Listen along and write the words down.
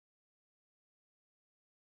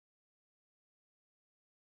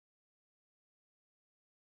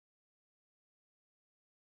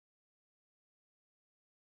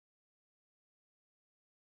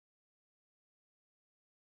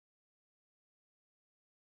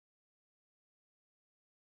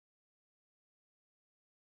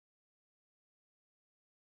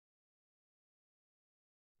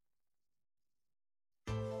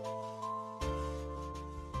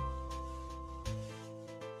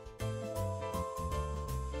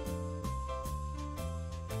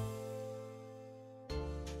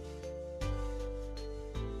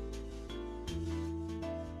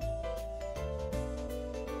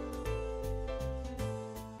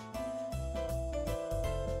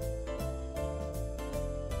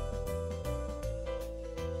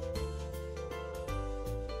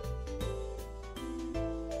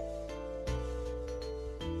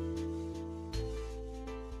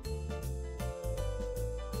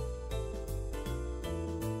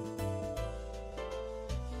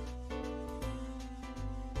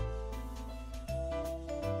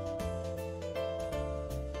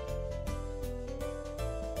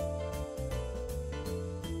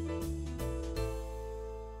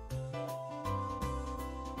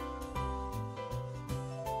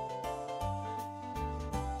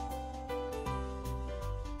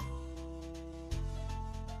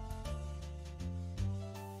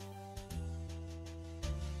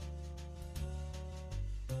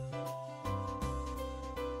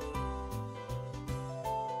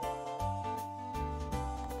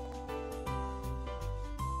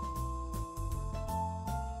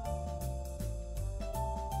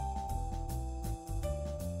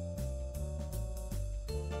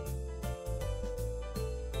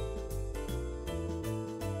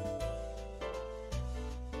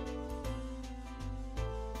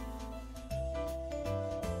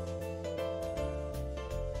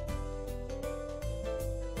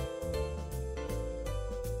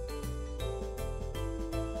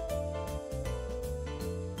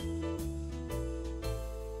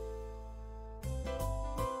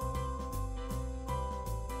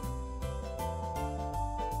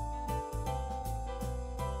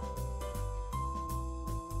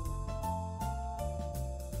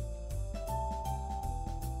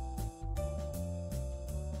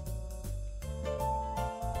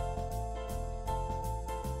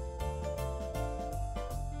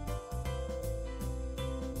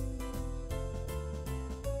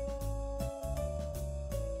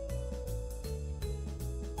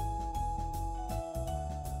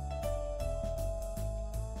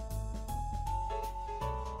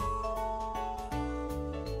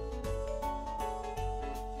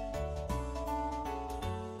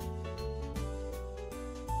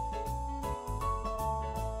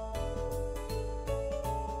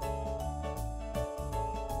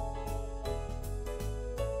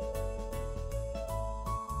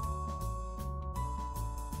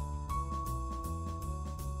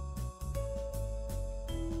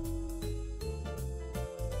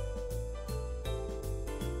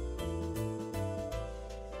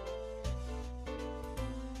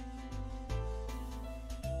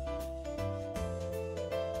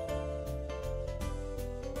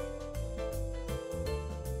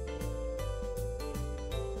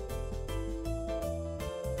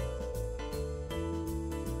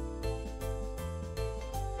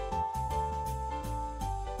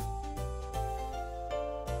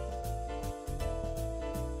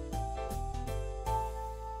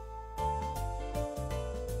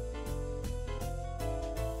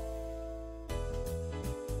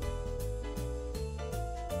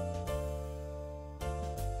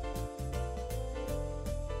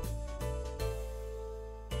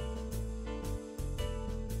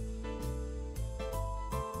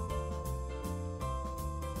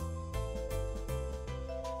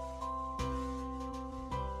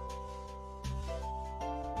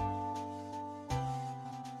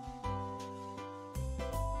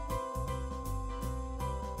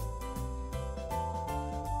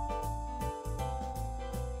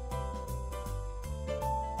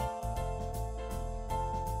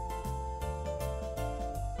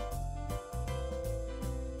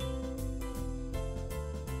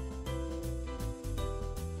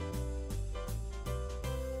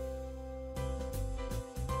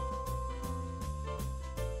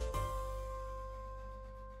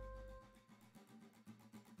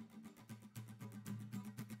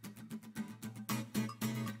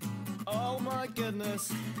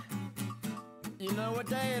goodness, you know what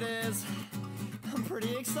day it is. I'm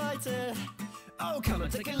pretty excited. Oh, come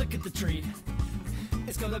and take a look at the tree.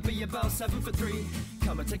 It's gonna be about 7 for 3.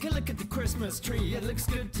 Come and take a look at the Christmas tree. It looks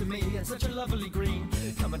good to me, it's such a lovely green.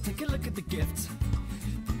 Come and take a look at the gifts.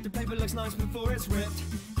 The paper looks nice before it's ripped.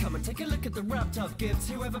 Come and take a look at the wrapped up gifts.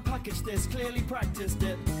 Whoever packaged this clearly practiced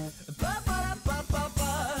it.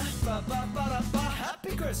 Ba-ba-da-ba-ba-ba, ba-ba-ba-da-ba,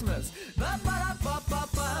 Happy Christmas.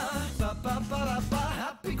 Ba-ba-da-ba-ba-ba, ba-ba-ba-da-ba,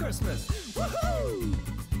 Happy Christmas. Woohoo!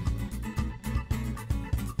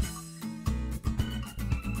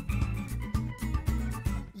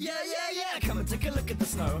 Yeah, yeah, yeah! Come and take a look at the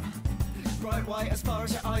snow. Bright white as far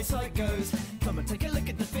as your eyesight goes. Come and take a look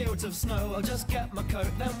at the fields of snow. I'll just get my coat,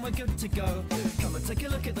 then we're good to go. Come and take a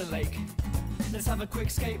look at the lake. Let's have a quick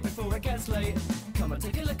skate before it gets late. Come and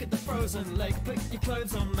take a look at the frozen lake. Put your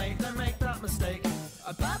clothes on, mate, don't make that mistake.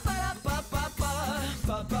 Ba-ba-da-ba-ba-ba,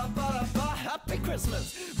 ba-ba-ba-da-ba, Happy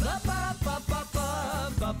Christmas.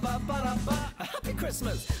 Ba-ba-da-ba-ba-ba, ba-ba-ba-da-ba, Happy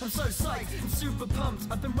Christmas. I'm so psyched, I'm super pumped.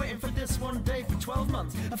 I've been waiting for this one day for 12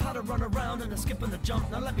 months. I've had a run around and a skip and a jump.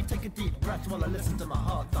 Now let me take a deep breath while I listen to my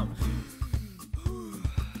heart thump.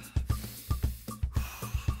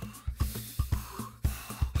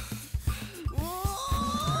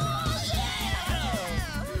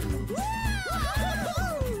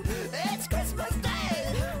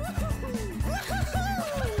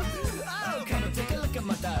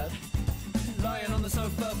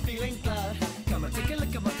 Feeling glad. Come and take a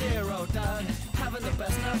look at my dear old dad, having the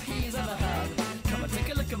best nap he's ever had. Come and take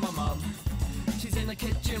a look at my mum. She's in the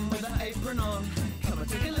kitchen with her apron on. Come and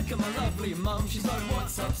take a look at my lovely mum. She's like,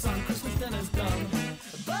 what's up, son? Christmas dinner's done.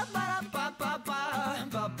 Ba-ba-da-ba-ba-ba,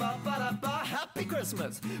 ba-ba-ba-da-ba, Happy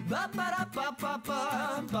Christmas.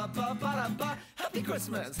 Ba-ba-da-ba-ba-ba, ba-ba-ba-da-ba, Happy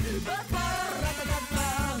Christmas.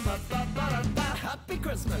 Ba-ba-da-ba-ba-ba, ba-ba-ba-da-ba, Happy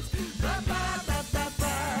Christmas. Ba-ba-da-ba-ba,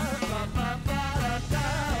 ba-ba-ba-da-ba.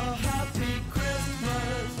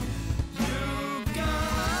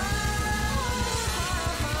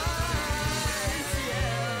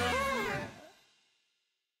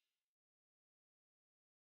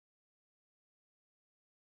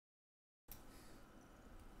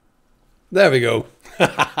 There we go.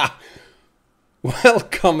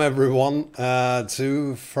 Welcome everyone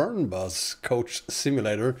to Fernbus Coach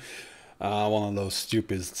Simulator. One of those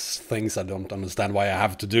stupid things I don't understand why I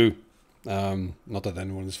have to do. Not that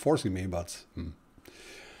anyone is forcing me, but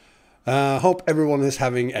hope everyone is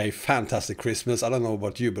having a fantastic Christmas. I don't know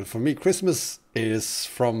about you, but for me Christmas is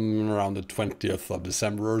from around the 20th of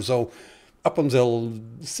December or so up until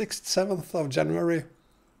 6th, 7th of January.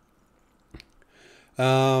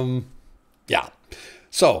 Yeah,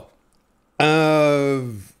 so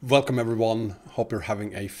welcome everyone. Hope you're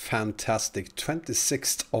having a fantastic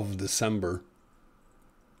 26th of December.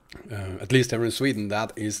 At least here in Sweden,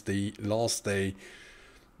 that is the last day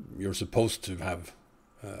you're supposed to have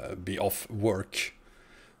be off work.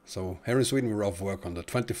 So here in Sweden we're off work on the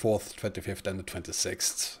 24th, 25th and the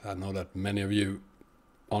 26th. I know that many of you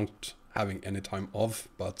aren't having any time off,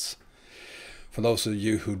 but for those of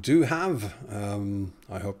you who do have,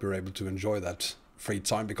 I hope you're able to enjoy that free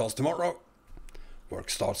time, because tomorrow work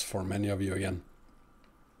starts for many of you again.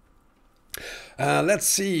 Let's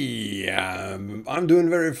see, I'm doing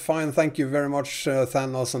very fine, thank you very much,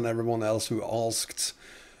 Thanos and everyone else who asked,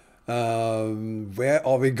 where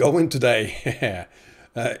are we going today?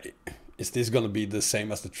 Is this going to be the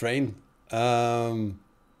same as the train?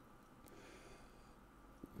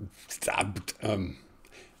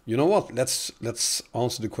 You know what, let's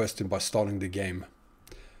answer the question by starting the game.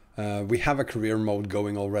 We have a career mode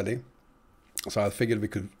going already, so I figured we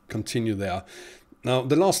could continue there. Now,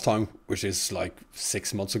 the last time, which is like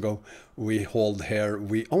 6 months ago, we hauled here,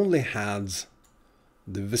 we only had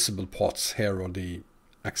the visible parts here, or the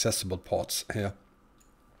accessible parts here.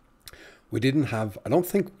 We didn't have, I don't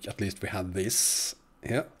think at least we had this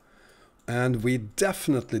here, and we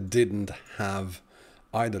definitely didn't have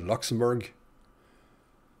either Luxembourg,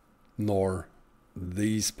 nor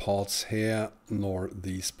these parts here, nor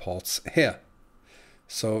these parts here.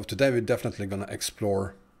 So today we're definitely going to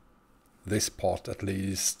explore this part at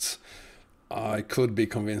least. I could be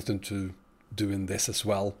convinced into doing this as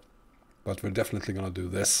well, but we're definitely going to do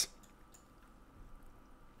this.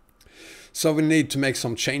 So we need to make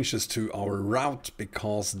some changes to our route,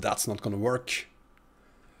 because that's not going to work.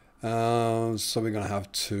 So we're going to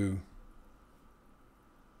have to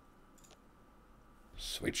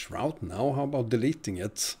switch route now. How about deleting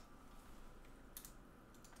it?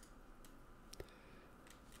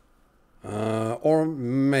 Or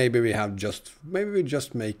maybe we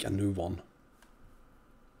just make a new one.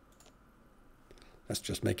 Let's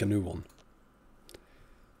just make a new one.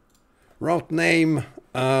 Route name.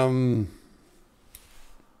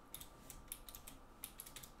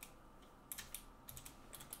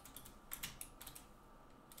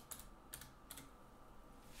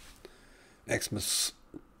 Xmas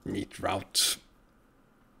meat route.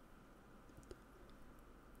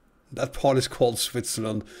 That part is called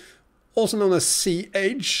Switzerland, also known as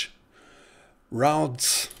CH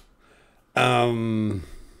route.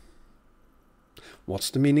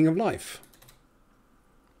 What's the meaning of life?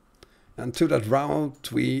 And to that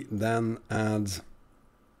route we then add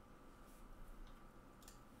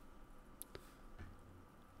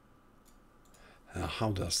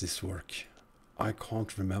how does this work? I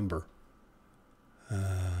can't remember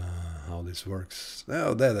how this works.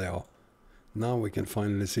 Oh, there they are. Now we can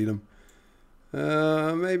finally see them.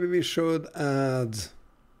 Maybe we should add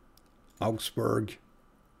Augsburg.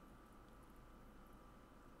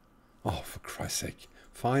 Oh, for Christ's sake.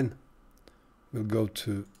 Fine. We'll go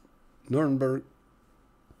to Nuremberg.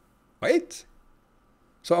 Wait.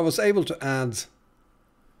 So I was able to add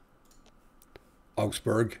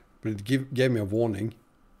Augsburg, but it gave me a warning.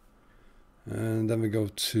 And then we go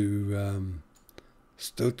to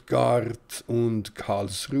Stuttgart and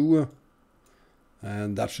Karlsruhe.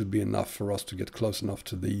 And that should be enough for us to get close enough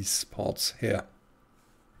to these parts here.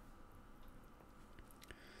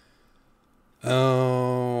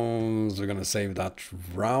 So we're going to save that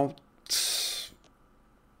route.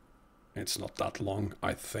 It's not that long,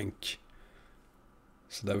 I think.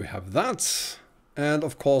 So there we have that. And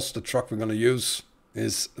of course the truck we're going to use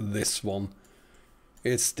is this one.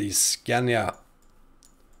 It's the Scania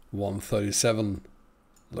 137.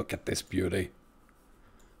 Look at this beauty.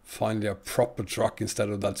 Finally a proper truck instead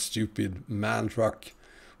of that stupid man truck.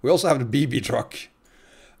 We also have the BB truck.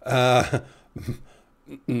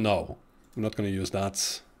 No, we're not going to use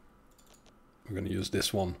that. We're going to use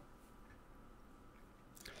this one.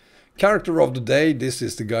 Character of the day. This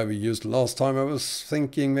is the guy we used last time. I was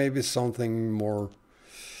thinking maybe something more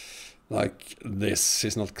like this.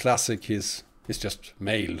 He's not classic. He's just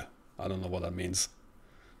male. I don't know what that means.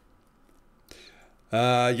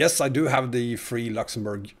 Yes, I do have the free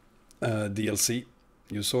Luxembourg DLC.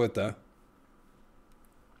 You saw it there.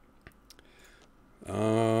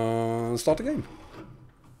 Start the game.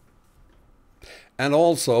 And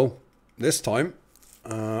also, this time,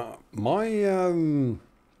 my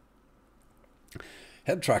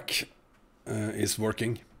head track is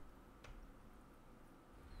working.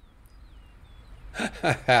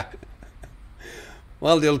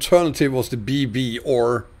 Well, the alternative was the BB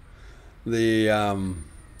or the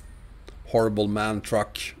horrible man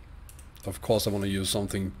truck. Of course, I want to use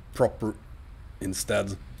something proper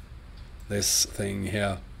instead. This thing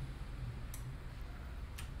here.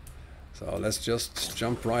 So let's just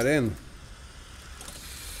jump right in.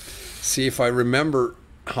 See if I remember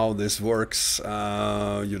how this works.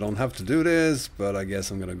 You don't have to do this, but I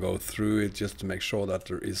guess I'm gonna go through it just to make sure that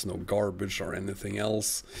there is no garbage or anything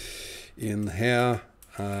else in here.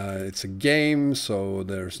 It's a game, so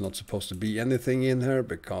there's not supposed to be anything in here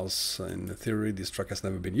because in theory this truck has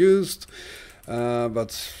never been used,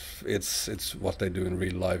 but it's what they do in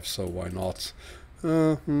real life, so why not?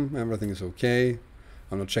 Everything is okay.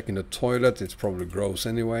 I'm not checking the toilet, it's probably gross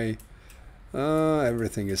anyway.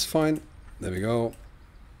 Everything is fine. There we go.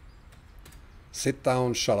 Sit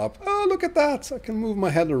down, shut up. Oh, look at that! I can move my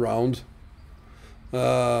head around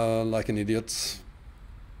like an idiot.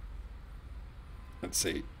 Let's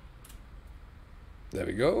see. There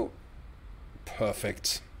we go.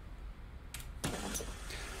 Perfect.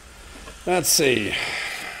 Let's see.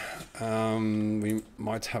 We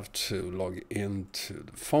might have to log into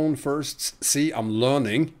the phone first. See, I'm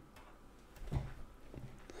learning.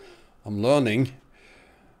 I'm learning.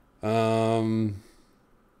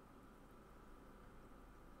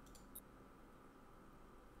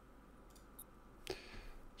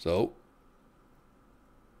 So,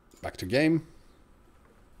 back to game.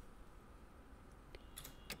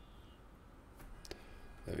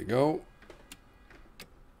 There we go.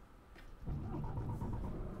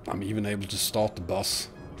 I'm even able to start the bus.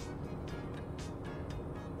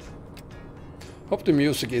 Hope the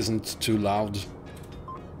music isn't too loud.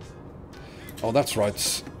 Oh, that's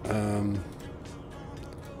right.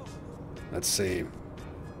 Let's see.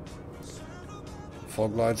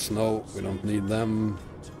 Fog lights, no, we don't need them.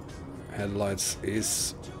 Headlights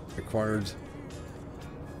is required.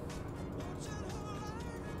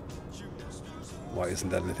 Why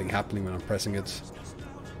isn't anything happening when I'm pressing it?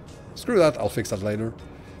 Screw that, I'll fix that later.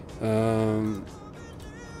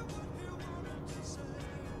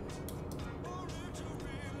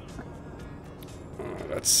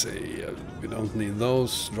 Let's see, we don't need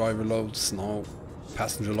those. Driver loads, no.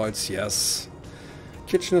 Passenger lights, yes.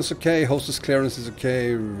 Kitchen is okay, hostess clearance is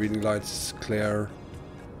okay, reading lights is clear.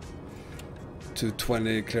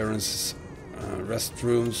 220 clearance,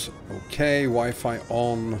 restrooms, okay, Wi-Fi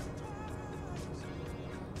on.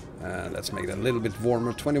 Let's make that a little bit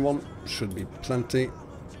warmer, 21, should be plenty.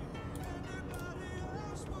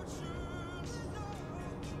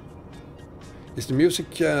 Is the music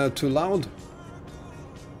too loud?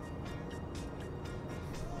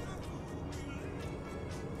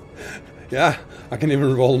 Yeah, I can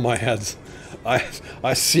even roll my head.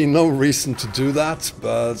 I see no reason to do that,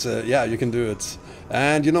 but yeah, you can do it.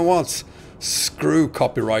 And you know what? Screw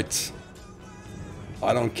copyright.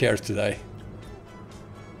 I don't care today.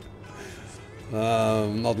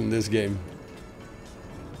 Not in this game.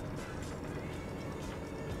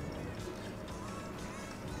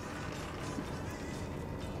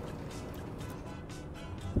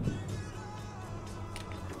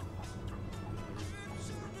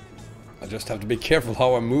 I just have to be careful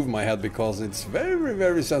how I move my head because it's very,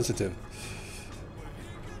 very sensitive.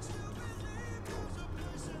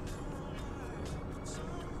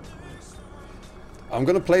 I'm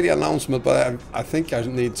gonna play the announcement, but I think I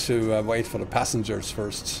need to wait for the passengers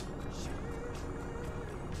first.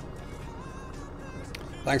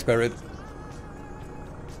 Thanks, Barrett.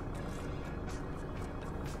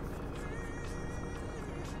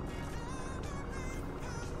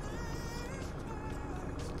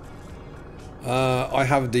 I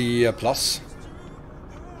have the Plus.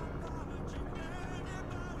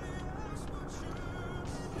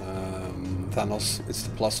 Thanos, it's the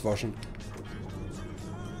Plus version.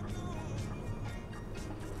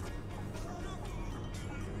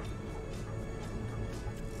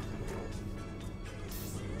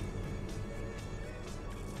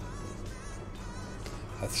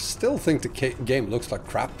 I still think the game looks like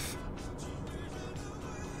crap,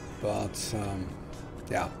 but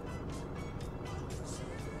yeah.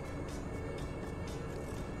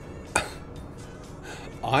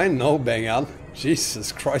 I know, Bengal.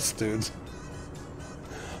 Jesus Christ, dude.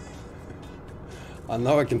 I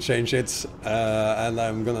know I can change it, and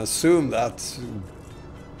I'm gonna assume that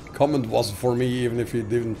comment was for me even if you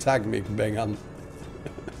didn't tag me, Bengal.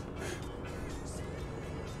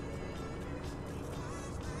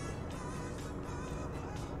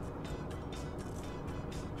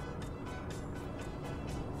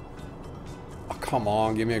 Oh, come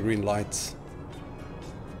on, give me a green light.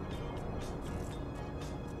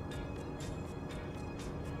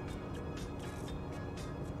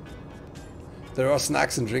 There are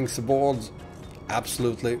snacks and drinks aboard,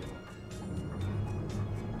 absolutely.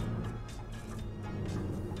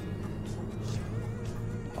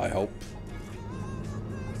 I hope.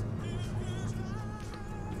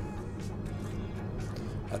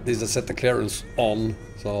 At least I set the clearance on,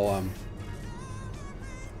 so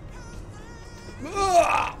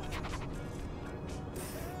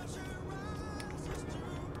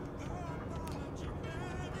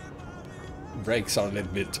brakes are a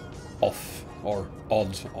little bit off. Or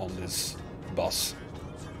odd on this bus.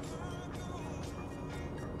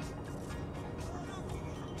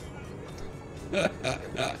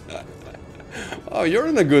 Oh, you're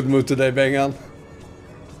in a good mood today, Bengan.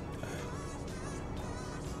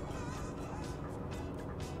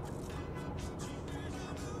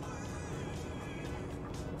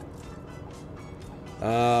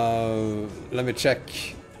 Let me check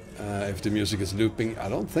if the music is looping. I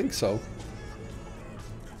don't think so.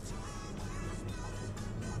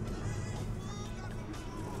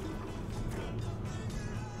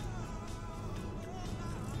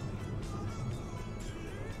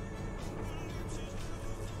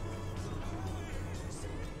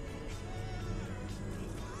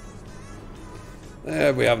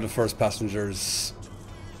 We have the first passengers.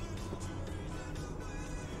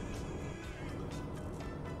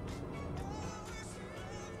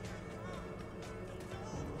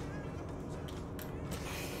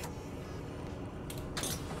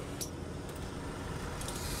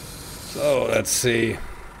 So let's see.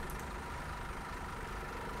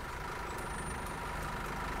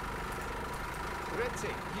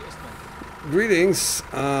 Greetings.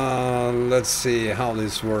 Let's see how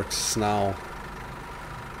this works now.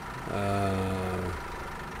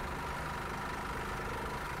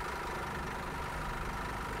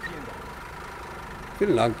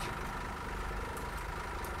 Vielen Dank.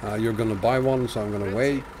 You're gonna buy one, so I'm gonna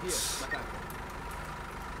wait.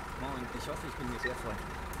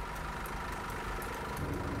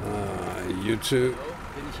 You too.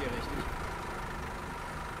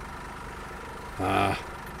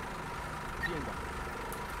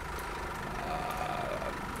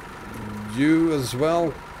 You as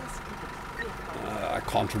well.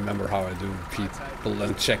 can't remember how I do people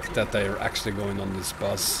and check that they are actually going on this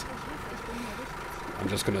bus. I'm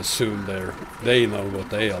just gonna assume they know what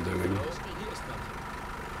they are doing.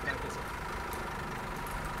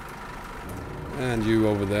 And you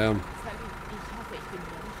over there.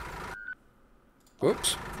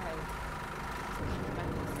 Oops.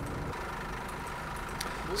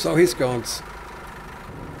 So he's got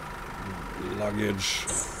luggage.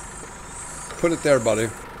 Put it there, buddy.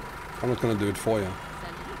 I'm not gonna do it for you.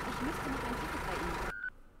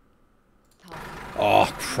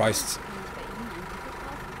 Oh, Christ.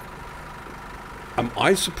 Am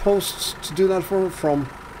I supposed to do that from...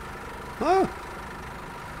 Huh?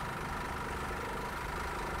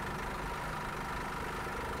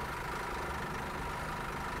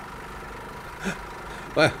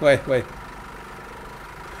 Wait.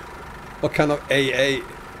 What kind of AA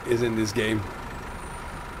is in this game?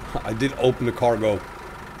 I did open the cargo.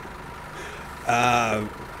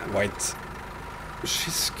 Wait.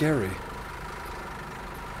 She's scary.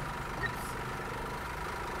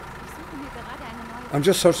 I'm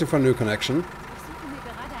just searching for a new connection.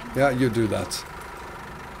 Yeah, you do that.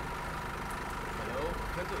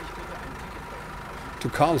 To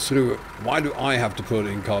Karlsruhe. Why do I have to put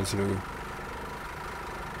in Karlsruhe?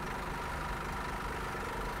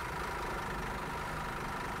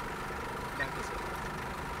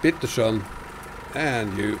 Bitteschön.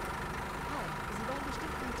 And you.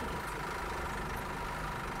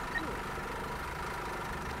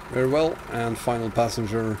 Very well. And final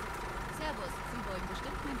passenger.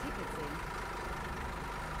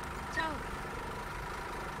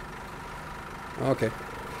 Okay.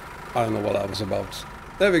 I don't know what that was about.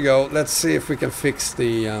 There we go. Let's see if we can fix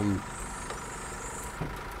the...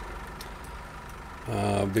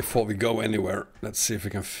 before we go anywhere, let's see if we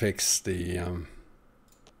can fix the...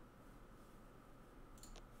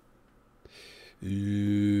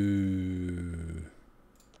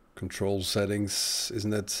 control settings,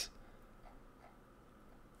 isn't it?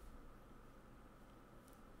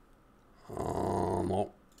 No.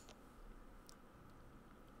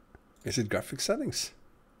 Is it graphic settings?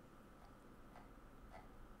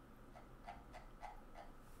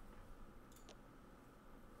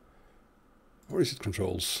 Or is it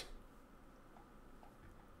controls?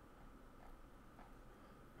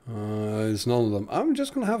 It's none of them. I'm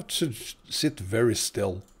just gonna have to sit very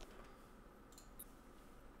still.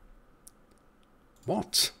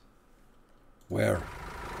 What? Where?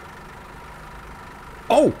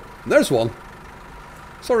 Oh! There's one!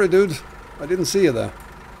 Sorry, dude. I didn't see you there.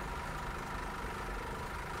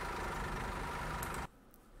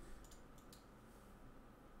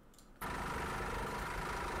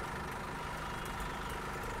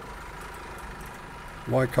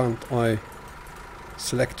 Why can't I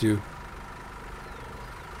select you?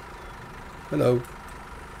 Hello.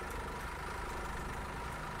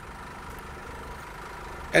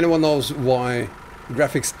 Anyone knows why?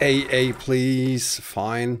 Graphics AA, please.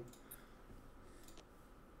 Fine.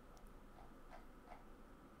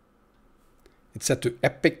 It's set to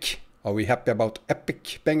epic. Are we happy about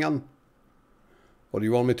epic, Bengan? Or do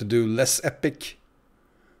you want me to do less epic?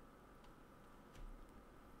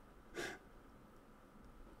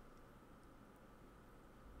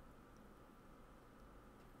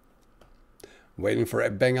 Waiting for a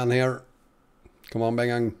Bengan here. Come on,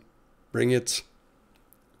 Bengan. Bring it.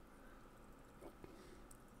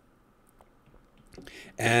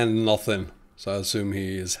 And nothing. So I assume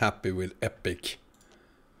he is happy with epic.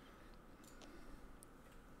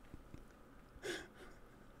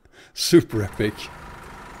 Super epic.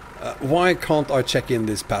 Why can't I check in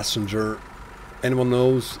this passenger? Anyone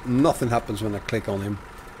knows? Nothing happens when I click on him.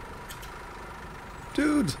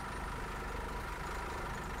 Dude.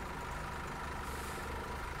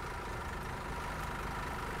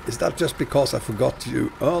 Is that just because I forgot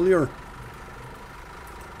you earlier?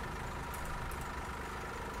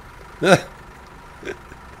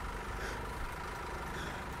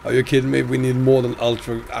 Are you kidding me? We need more than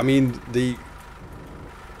ultra. I mean, the...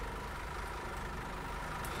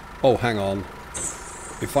 Oh, hang on.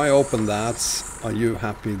 If I open that, are you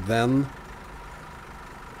happy then?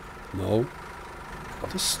 No.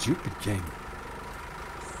 What a stupid game.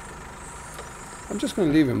 I'm just going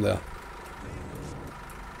to leave him there.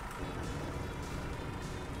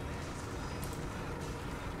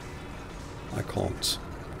 I can't.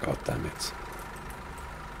 God damn it.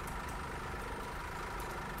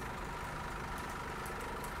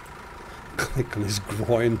 Click on his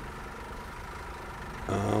groin.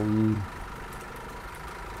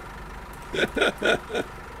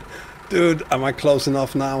 Dude, am I close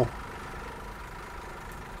enough now? .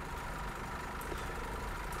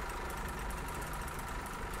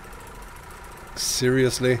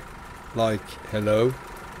 Seriously? Like, hello?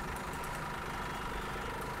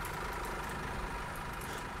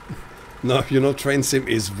 No, you know, train sim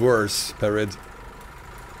is worse, Perid.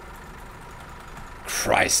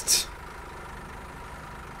 Christ.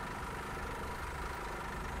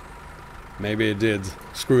 Maybe it did.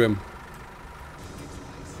 Screw him.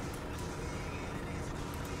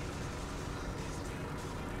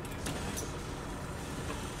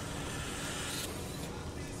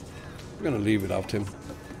 I'm gonna leave without him.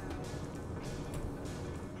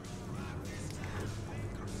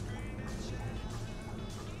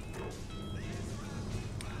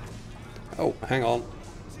 Oh, hang on.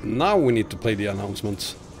 Now we need to play the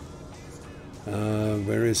announcements.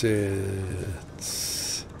 Where is it?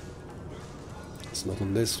 It's not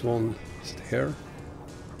on this one. Is it here?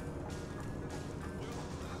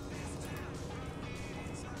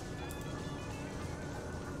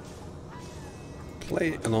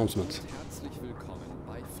 Play announcement. Herzlich willkommen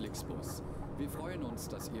bei Flixbus. Wir freuen uns,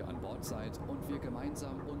 dass ihr an Bord seid und wir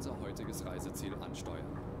gemeinsam unser heutiges Reiseziel ansteuern.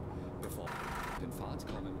 Bevor wir in Fahrt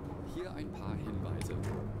kommen, hier ein paar Hinweise.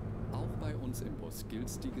 Auch bei uns im Bus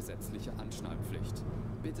gilt die gesetzliche Anschnallpflicht.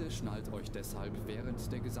 Bitte schnallt euch deshalb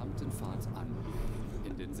während der gesamten Fahrt an.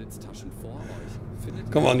 In den Sitztaschen vor euch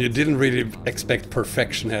findet Come on, you didn't really expect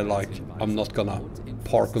perfection here, like I'm not gonna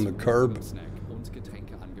park on the curb. und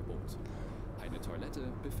Getränkeangebot. Eine Toilette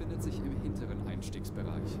befindet sich im hinteren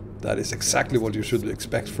Einstiegsbereich. That is exactly what you should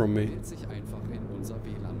expect from me. Wählt sich einfach in unser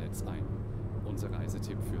WLAN-Netz ein. Unser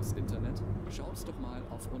Reisetipp fürs Internet? Schaut doch mal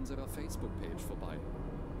auf unserer Facebook-Page vorbei.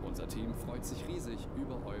 Unser Team freut sich riesig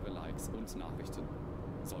über eure Likes und Nachrichten.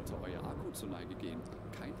 Sollte euer Akku zur Neige gehen,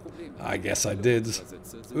 kein Problem. I guess I did. Unsere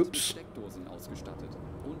Sitze sind mit Oops. Steckdosen ausgestattet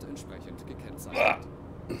und entsprechend gekennzeichnet.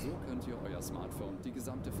 So könnt ihr euer Smartphone die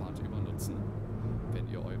gesamte Fahrt über nutzen. Wenn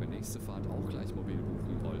ihr eure nächste Fahrt auch gleich mobil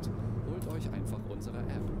buchen wollt, holt euch einfach unsere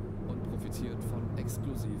App und profitiert von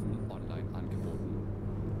exklusiven Online-Angeboten.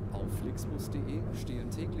 Auf flixbus.de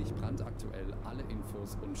stehen täglich brandaktuell alle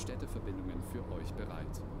Infos und Städteverbindungen für euch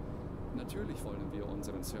bereit. Natürlich wollen wir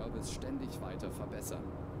unseren Service ständig weiter verbessern.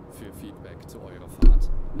 Für Feedback zu eurer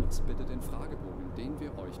Fahrt nutzt bitte den Fragebogen, den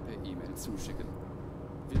wir euch per E-Mail zuschicken.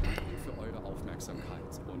 Wir danken für eure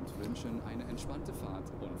Aufmerksamkeit und wünschen eine entspannte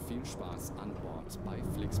Fahrt und viel Spaß an Bord bei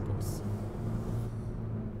Flixbus.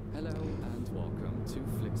 Hello and welcome to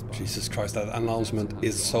Flixbus. Jesus Christ, that announcement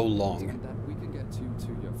is so long.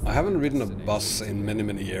 I haven't ridden a bus in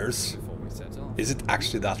many years. Is it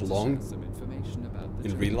actually that long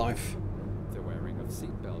in real life? The wearing of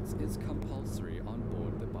seatbelts is compulsory on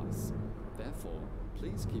board the bus. Therefore,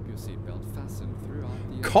 please keep your seatbelt fastened throughout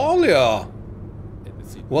the Collier! In the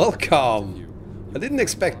seatbelt Welcome! I didn't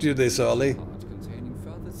expect you this early. part containing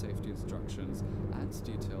further safety instructions and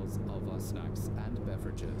details of our snacks and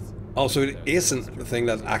beverages. Oh, so it isn't a thing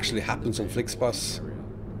that actually happens on Flixbus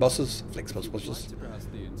buses? Flixbus If you'd like buses? to browse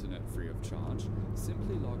the internet free of charge,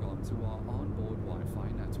 simply log on to our onboard Wi-Fi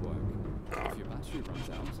network. If your battery runs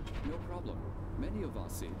out, no problem. Many of our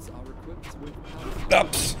seats are equipped with power.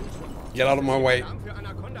 Oops! Get out of my way. If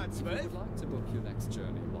you would like to book your next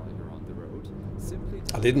journey while you're on the road, simply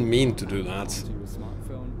I didn't mean to do that. to your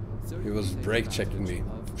smartphone so He you was can take brake checking me.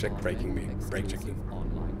 advantage of Check braking me. online Brake checking. exclusive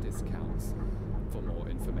online discounts. For more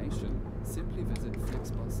information, simply visit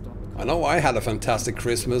flixbus.com. I know I had a fantastic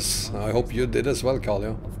Christmas. I hope you did as well, Collier.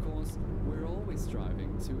 Of course, we're always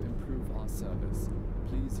striving to improve our service.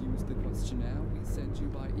 Please use the questionnaire we send you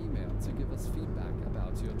by email to give us feedback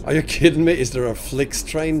about your Are you kidding me? Is there a Flix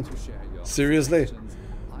train? to share your Seriously? suggestions,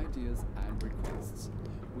 ideas and requests.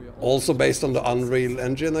 We are Also based on the Unreal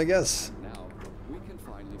Engine, I guess. now we can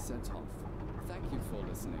finally set off. Thank you for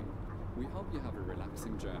listening. We hope you have a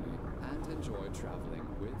relaxing journey and enjoy traveling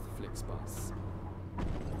with Flixbus.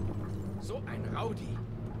 So ein Rowdy.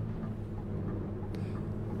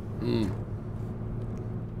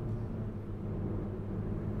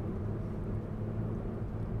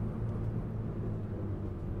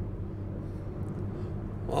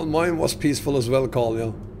 Well, mine was peaceful as well,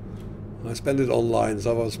 Collier. I spent it online,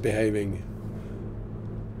 so I was behaving.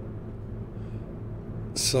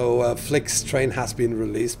 So, Flix train has been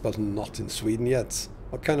released, but not in Sweden yet.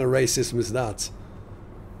 What kind of racism is that?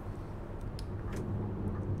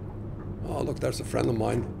 Oh, look, there's a friend of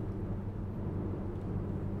mine.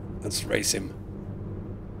 Let's race him.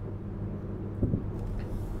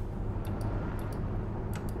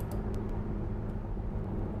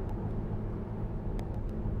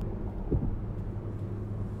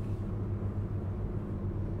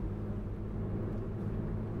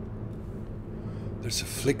 There's a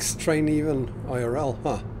Flix train even, IRL,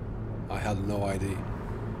 huh? I had no idea.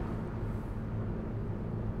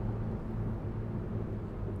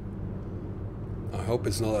 I hope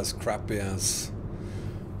it's not as crappy as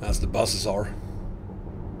the buses are.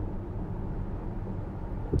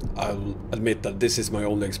 I'll admit that this is my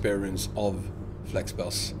only experience of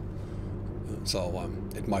Flexbus, so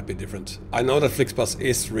it might be different. I know that Flexbus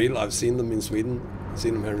is real. I've seen them in Sweden, I've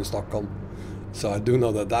seen them here in Stockholm, so I do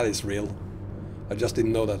know that that is real. I just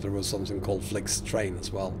didn't know that there was something called Flex Train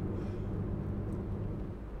as well.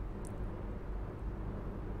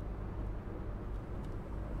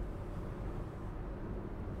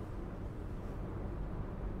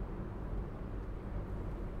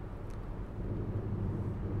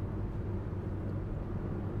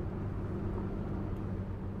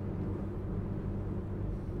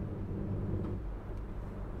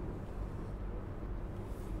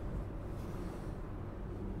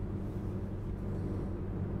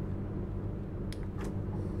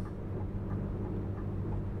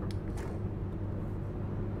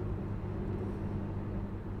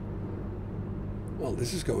 Well,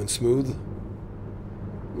 this is going smooth.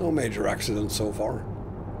 No major accidents so far.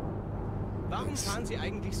 Warum fahren Sie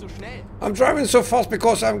eigentlich so schnell? I'm driving so fast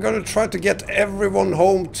because I'm gonna try to get everyone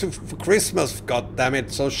home for Christmas, god damn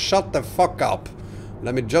it, so shut the fuck up.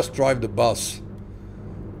 Let me just drive the bus.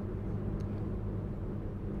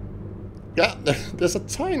 Yeah, there's a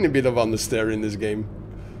tiny bit of understeer in this game.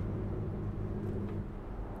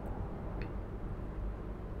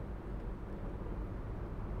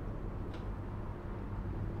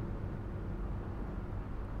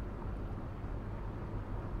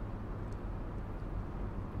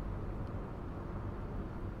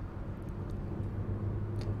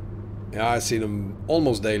 Yeah, I see them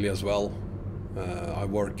almost daily as well. I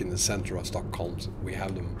work in the center of Stockholm, so we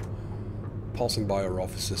have them passing by our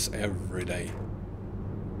offices every day.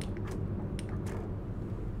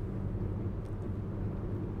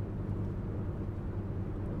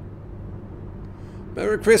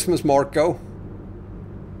 Merry Christmas, Marco.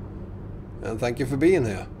 And thank you for being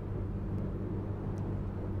here.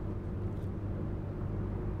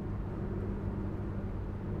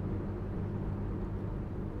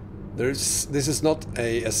 This is not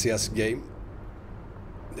a SCS game.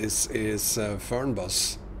 This is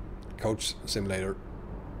Fernbus Coach Simulator.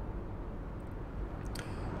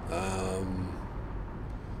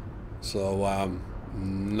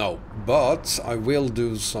 No, but I will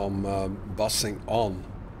do some bussing on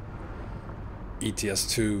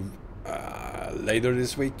ETS2 later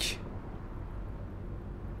this week.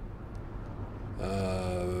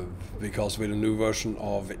 Because with a new version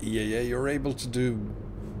of EAA you're able to do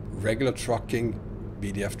regular trucking,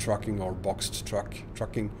 BDF trucking or boxed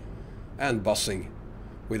trucking and bussing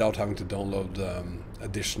without having to download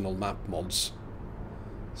additional map mods.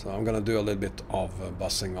 So I'm gonna do a little bit of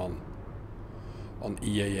bussing on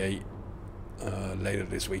EAA later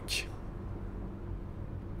this week.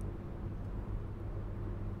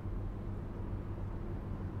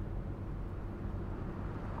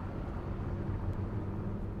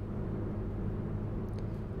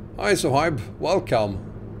 Hi Sohaib, welcome.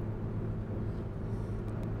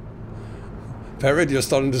 Perry, you're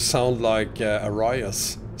starting to sound like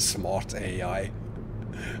Arias, smart AI.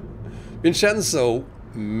 Vincenzo,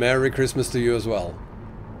 Merry Christmas to you as well.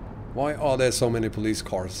 Why are there so many police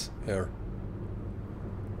cars here?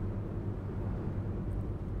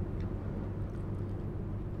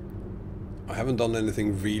 I haven't done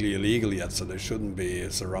anything really illegal yet, so they shouldn't be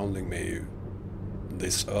surrounding me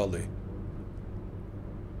this early.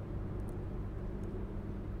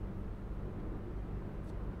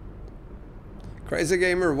 Crazy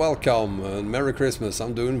Gamer, welcome and Merry Christmas.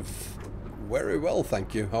 I'm doing very well,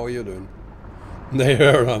 thank you. How are you doing?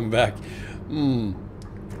 There, I'm back.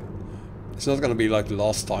 It's not gonna be like the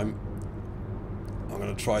last time. I'm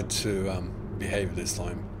gonna try to behave this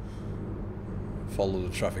time. Follow the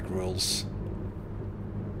traffic rules.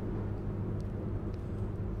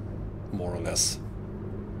 More or less.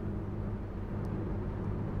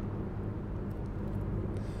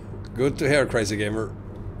 Good to hear, Crazy Gamer.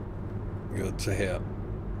 Good to hear.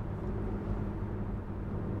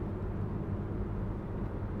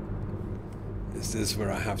 Is this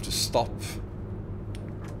where I have to stop?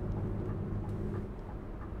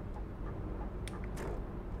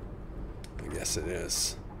 I guess it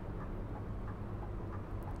is.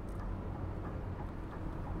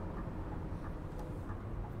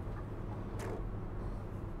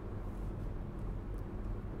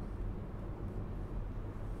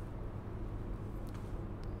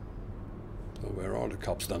 So where are the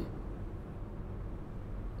cops then?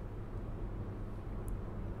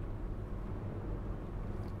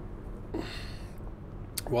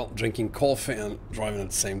 Well, drinking coffee and driving at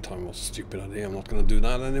the same time was a stupid idea. I'm not going to do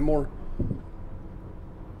that anymore.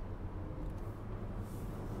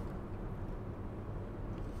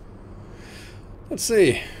 Let's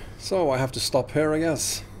see. So I have to stop here, I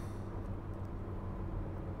guess.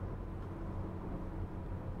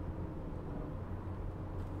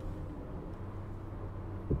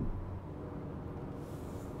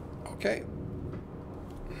 Okay.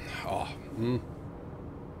 Oh,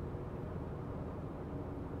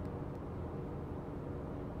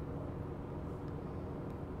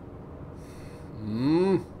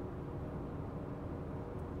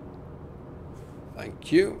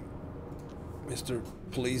 Thank you, Mr.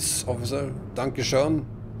 Police Officer. Dankeschön.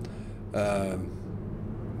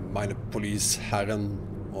 Meine Policeherren,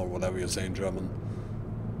 or whatever you say in German.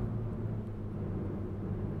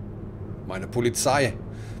 Meine Polizeiherren,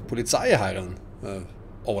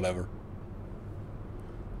 or whatever.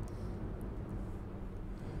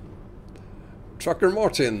 Trucker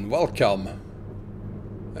Martin, welcome.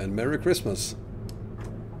 And Merry Christmas.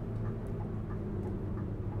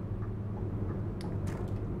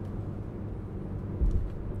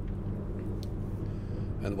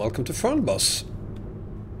 And welcome to Fernbus.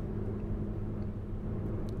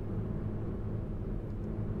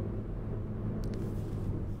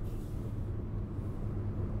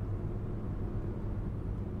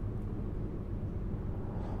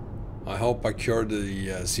 I hope I cured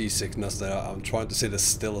the seasickness there. I'm trying to sit as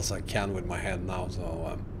still as I can with my head now,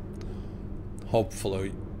 so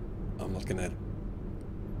hopefully I'm not gonna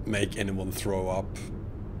make anyone throw up.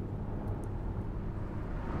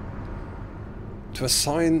 To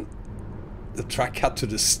assign the track hat to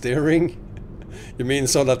the steering? You mean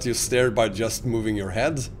so that you steer by just moving your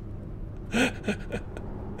head?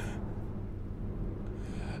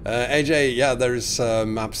 AJ, yeah, there's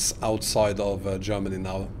maps outside of Germany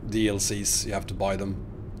now. DLCs, you have to buy them.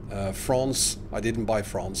 France, I didn't buy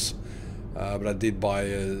France, but I did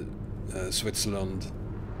buy Switzerland.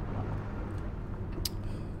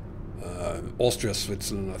 Austria,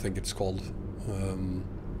 Switzerland, I think it's called.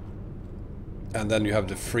 And then you have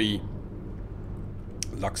the free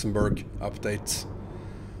Luxembourg updates,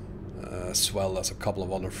 as well as a couple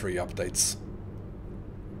of other free updates.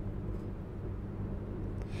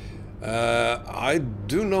 I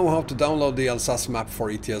do know how to download the Alsace map for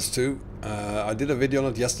ETS2. I did a video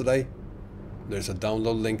on it yesterday. There's a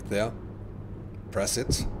download link there. Press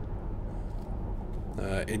it.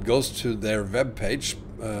 It goes to their webpage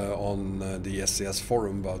on the SCS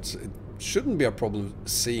forum, but it shouldn't be a problem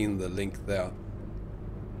seeing the link there.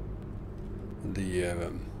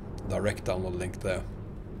 The direct download link there.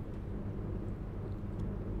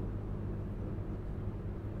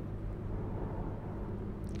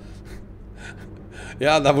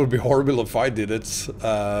 Yeah, that would be horrible if I did it,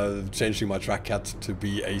 changing my track hat to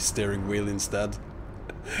be a steering wheel instead.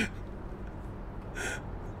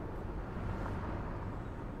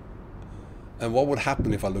 And what would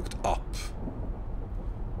happen if I looked up?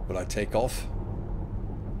 Would I take off?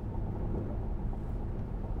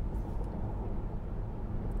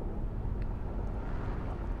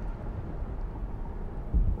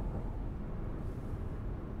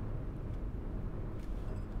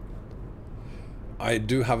 I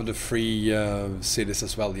do have the free cities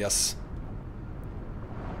as well, yes.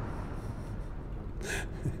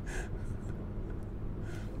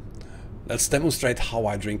 Let's demonstrate how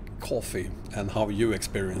I drink coffee and how you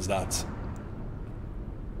experience that.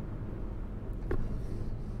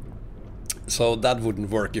 So that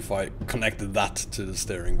wouldn't work if I connected that to the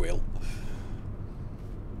steering wheel.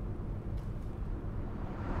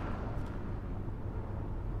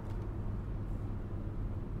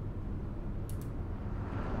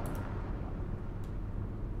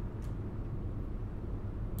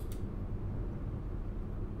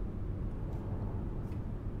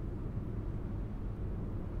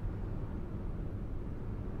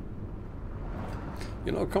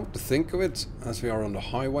 You know, come to think of it, as we are on the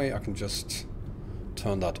highway, I can just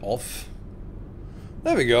turn that off.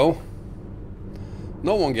 There we go.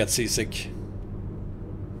 No one gets seasick.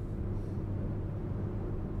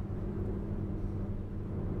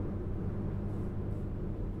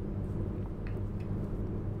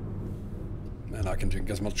 And I can drink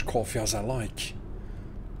as much coffee as I like.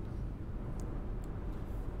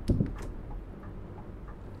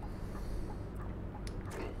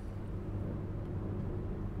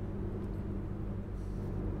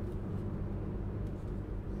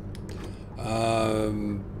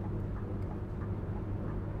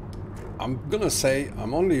 I'm gonna say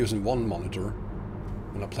I'm only using one monitor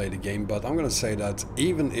when I play the game, but I'm gonna say that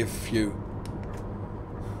even if you...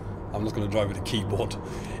 I'm not gonna drive with a keyboard.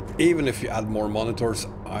 Even if you add more monitors,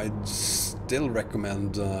 I'd still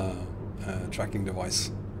recommend a tracking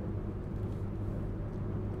device.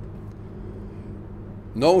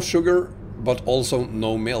 No sugar, but also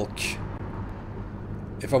no milk.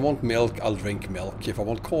 If I want milk, I'll drink milk. If I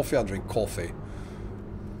want coffee, I'll drink coffee.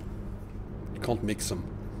 You can't mix them.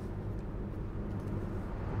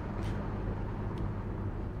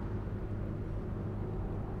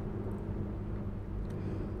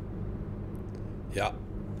 Yeah,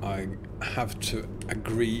 I have to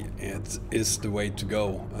agree, it is the way to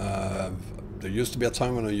go. There used to be a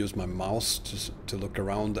time when I used my mouse to look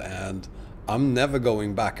around, and I'm never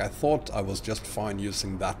going back. I thought I was just fine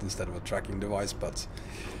using that instead of a tracking device, but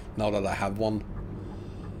now that I have one,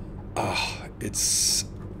 it's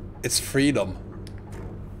freedom.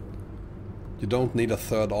 You don't need a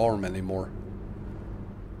third arm anymore.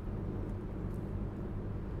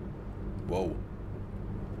 Whoa.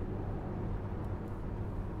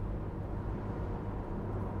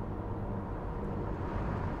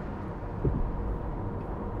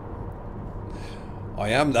 I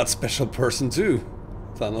am that special person too,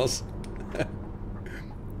 Thanos.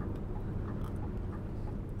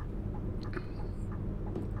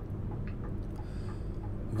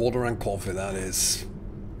 Water and coffee, that is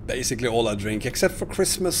basically all I drink, except for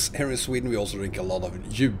Christmas. Here in Sweden we also drink a lot of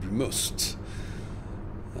julmust.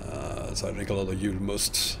 So I drink a lot of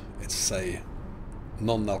julmust. It's a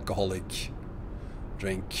non-alcoholic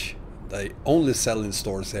drink. They only sell in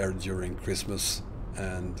stores here during Christmas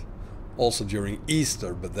and also during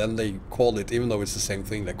Easter, but then they call it, even though it's the same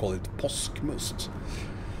thing, they call it påskmust.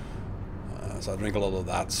 So I drink a lot of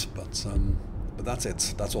that, but that's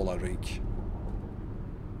it. That's all I drink.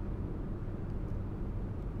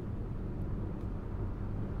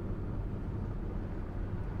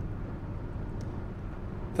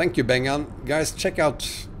 Thank you, Bengan. Guys, check out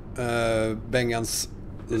Bengan's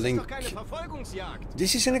link.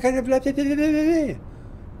 This is keine.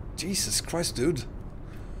 Jesus Christ, dude.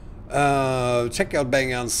 Check out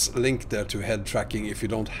Bengan's link there to head tracking if you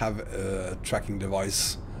don't have a tracking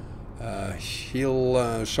device.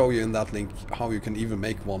 He'll show you in that link how you can even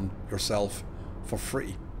make one yourself for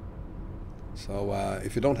free. So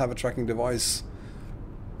if you don't have a tracking device,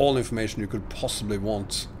 all information you could possibly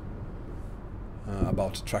want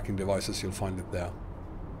about tracking devices, you'll find it there.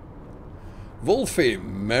 Wolfie,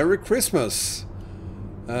 Merry Christmas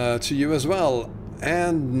to you as well.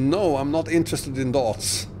 And no, I'm not interested in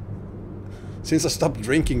darts. Since I stopped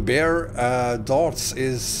drinking beer, darts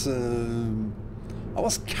is... I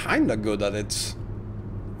was kinda good at it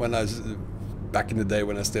when I was... back in the day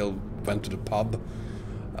when I still went to the pub.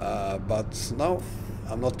 But no,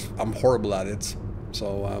 I'm horrible at it.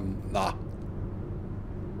 So, nah.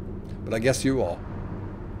 But I guess you are.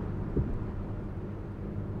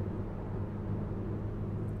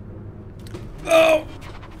 Oh!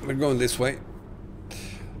 We're going this way.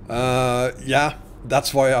 Yeah,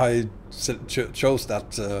 that's why I chose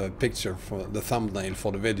that picture for the thumbnail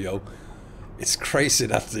for the video. It's crazy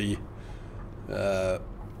that the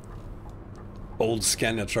old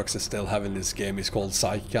Scania trucks I still have in this game is called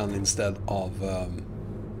Scania instead of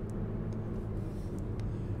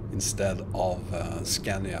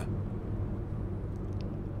Scania.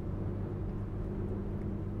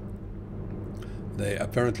 They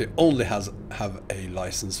apparently only have a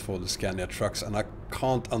license for the Scania trucks, and I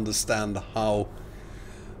can't understand how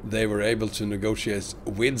they were able to negotiate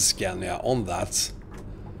with Scania on that,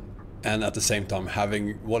 and at the same time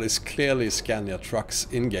having what is clearly Scania trucks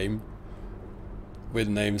in-game with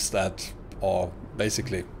names that are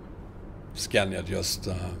basically Scania, just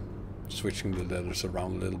switching the letters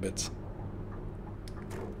around a little bit.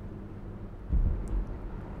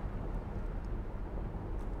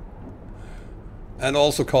 And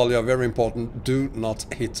also, Kalia, very important, do not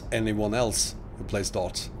hit anyone else who plays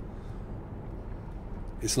darts.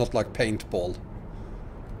 It's not like paintball.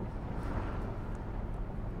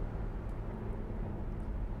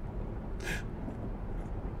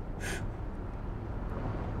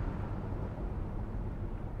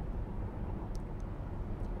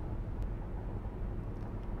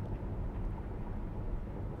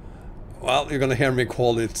 Well, you're gonna hear me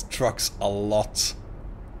call it trucks a lot.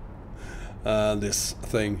 This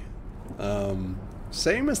thing.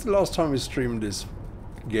 Same as the last time we streamed this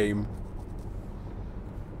game.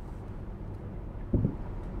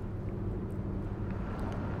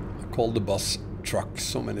 I called the bus truck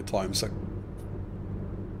so many times I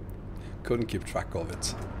couldn't keep track of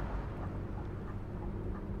it.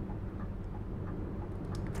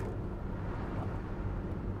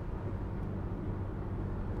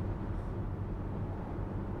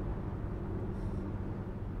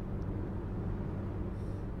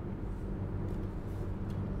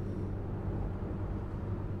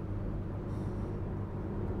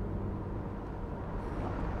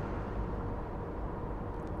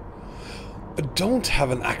 I don't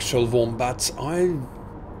have an actual Wombat. I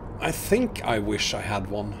I think I wish I had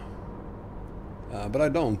one, but I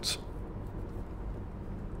don't.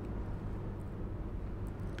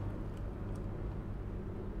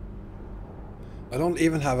 I don't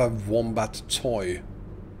even have a Wombat toy.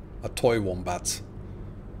 A toy Wombat.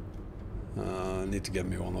 I need to get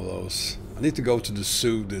me one of those. I need to go to the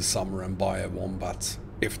zoo this summer and buy a Wombat,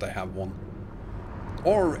 if they have one.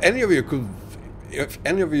 Or any of you could... If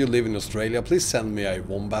any of you live in Australia, please send me a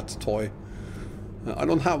Wombat toy. I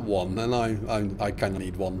don't have one, and I kind of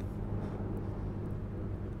need one.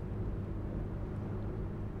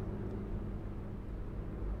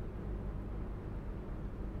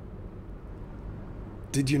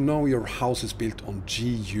 Did you know your house is built on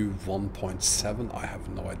GU 1.7? I have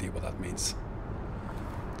no idea what that means.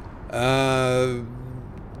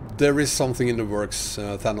 There is something in the works,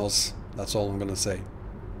 Thanos. That's all I'm gonna say.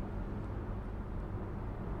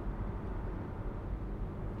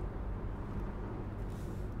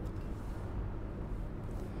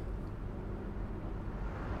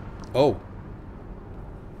 Oh.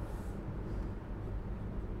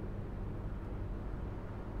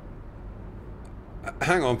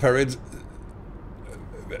 Hang on, Perid.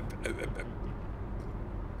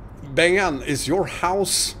 Bengan, is your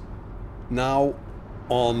house now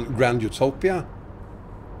on Grand Utopia?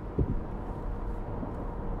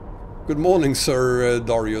 Good morning, Sir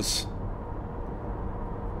Darius.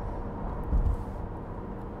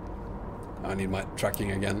 I need my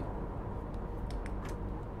tracking again.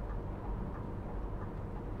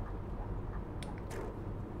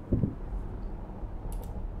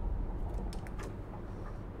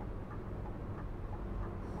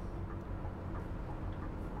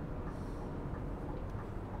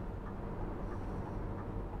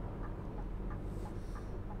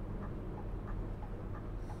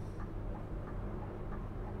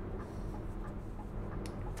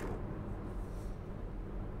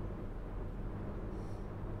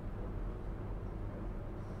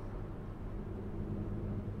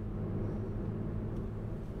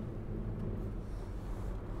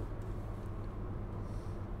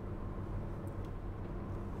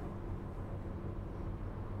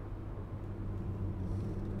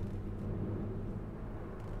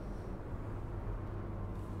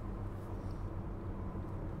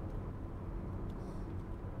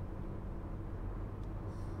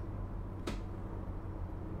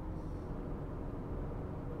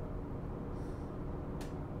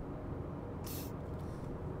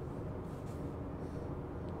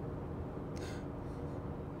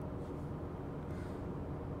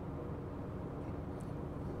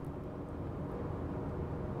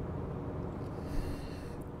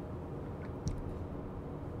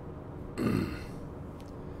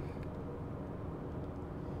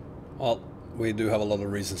 Well, we do have a lot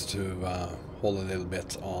of reasons to hold a little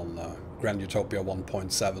bit on Grand Utopia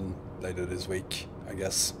 1.7 later this week, I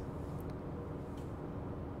guess.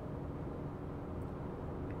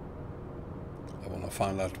 I want to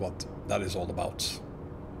find out what that is all about.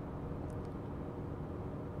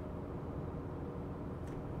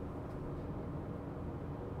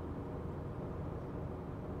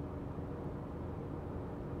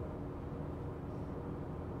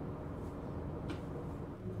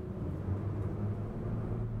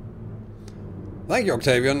 Thank you,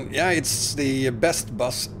 Octavian. Yeah, it's the best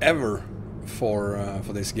bus ever for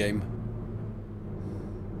this game.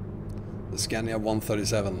 The Scania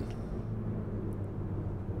 137.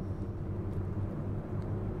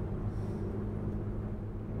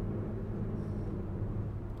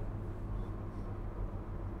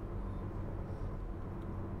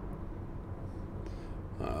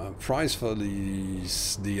 Price for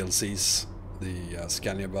these DLCs, the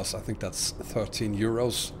Scania bus, I think that's 13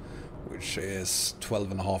 euros. Which is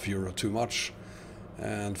 12.5 euro too much,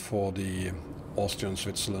 and for the Austria and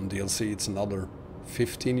Switzerland DLC it's another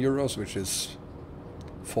 15 euros, which is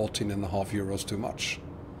 14.5 euros too much.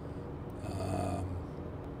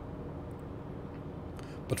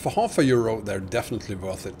 But for half a euro they're definitely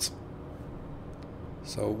worth it.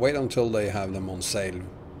 So wait until they have them on sale,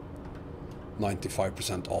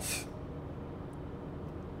 95% off.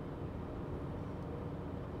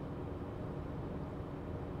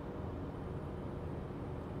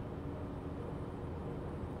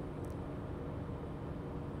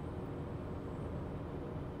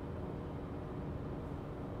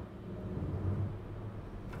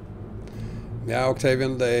 Yeah,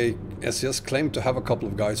 Octavian, they SES claimed to have a couple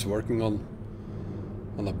of guys working on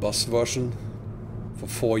a bus version for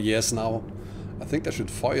 4 years now. I think they should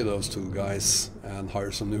fire those 2 guys and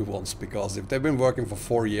hire some new ones, because if they've been working for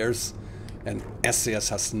 4 years and SES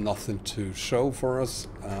has nothing to show for us,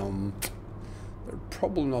 they're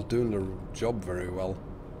probably not doing their job very well.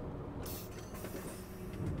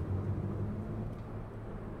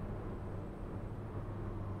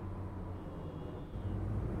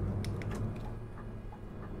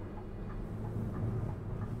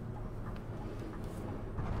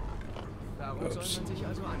 Oops. man sich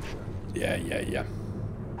also anstellen? Yeah.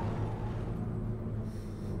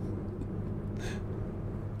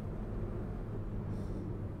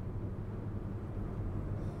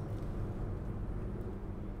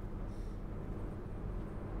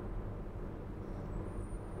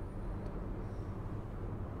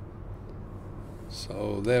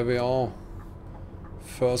 So there we are.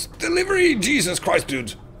 First delivery! Jesus Christ,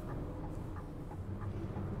 dude!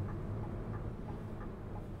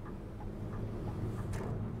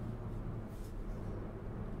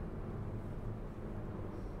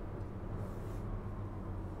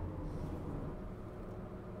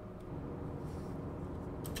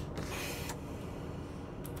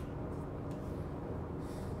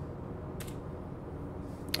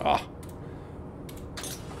 Ah.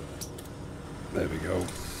 There we go.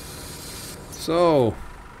 So,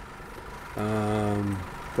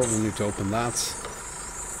 probably need to open that.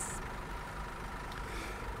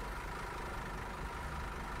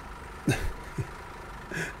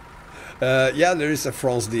 Yeah, there is a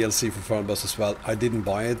France DLC for Fernbus as well. I didn't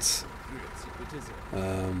buy it.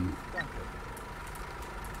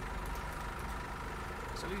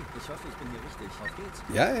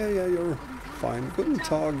 Yeah, you're fine. Guten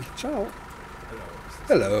Tag. Ciao.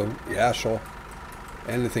 Hello. Yeah, sure.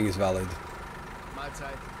 Anything is valid.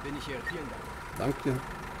 Mahlzeit, bin ich hier. Vielen Dank. Danke.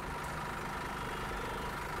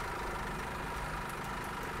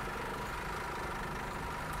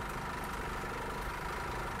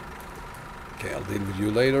 Okay, I'll deal with you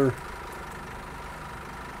later.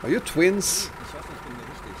 Are you twins?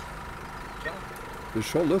 You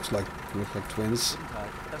sure look like twins.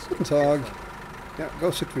 Guten Tag. Yeah, go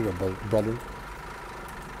sit with your brother.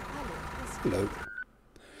 Hello.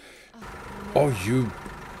 Oh, you...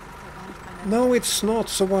 No, it's not.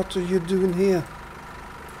 So what are you doing here?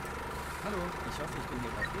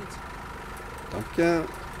 Danke.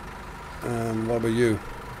 And what about you?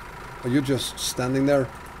 Are you just standing there?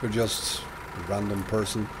 You're just a random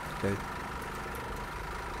person. Okay.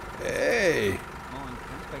 Hey!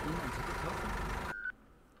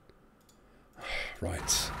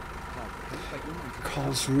 Right.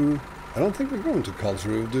 Karlsruhe. I don't think we're going to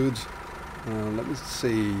Karlsruhe, dude. Let me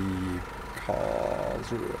see.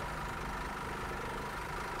 Karlsruhe.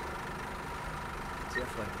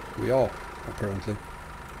 We are, apparently.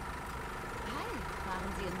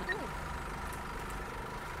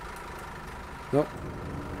 Nope.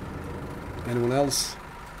 Anyone else?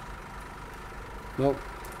 Nope.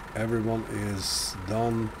 Everyone is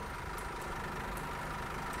done.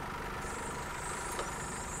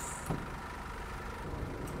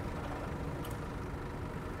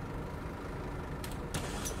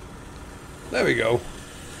 There we go.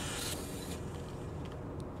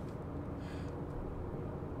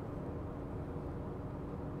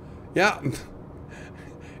 Yeah,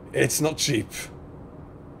 it's not cheap.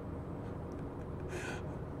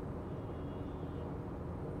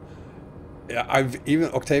 Yeah,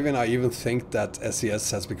 Octavian, I even think that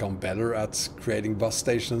SES has become better at creating bus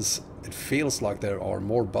stations. It feels like there are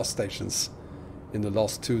more bus stations in the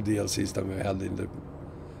last two DLCs than we had in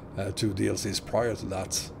the two DLCs prior to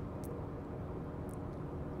that.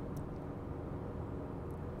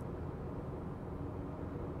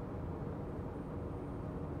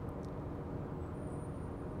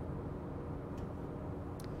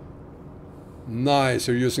 Nice,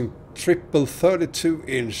 you're using triple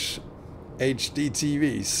 32-inch HD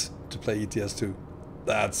TVs to play ETS2.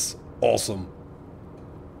 That's awesome.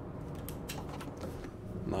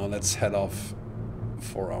 Now let's head off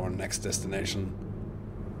for our next destination.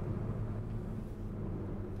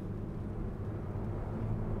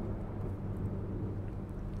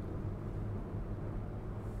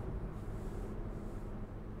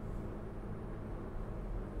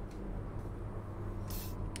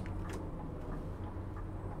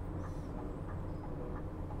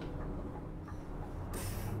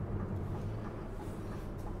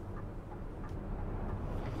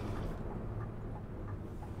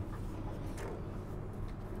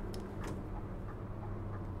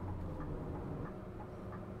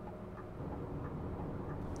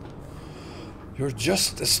 You're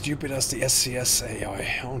just as stupid as the SCS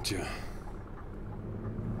AI, aren't you?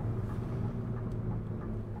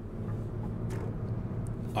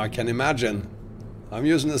 I can imagine. I'm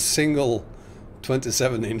using a single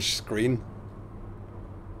 27-inch screen.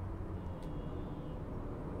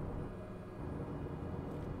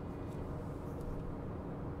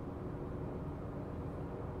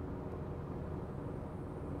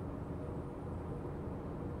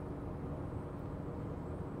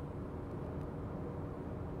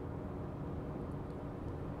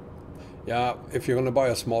 Yeah, if you're gonna buy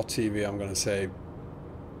a smart TV, I'm gonna say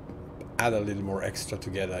add a little more extra to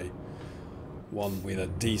get a one with a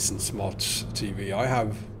decent smart TV. I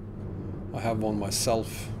have one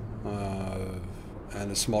myself,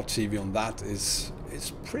 and a smart TV on that is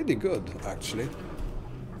pretty good actually.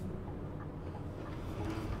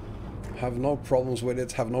 Have no problems with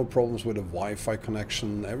it, have no problems with the Wi-Fi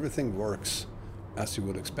connection, everything works as you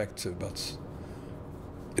would expect to, but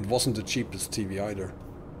it wasn't the cheapest TV either.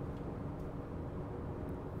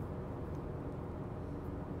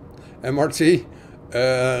 MRT?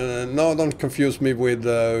 No, don't confuse me with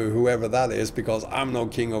whoever that is, because I'm no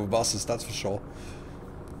king of buses, that's for sure.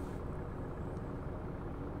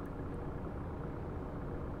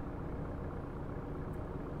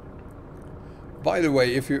 By the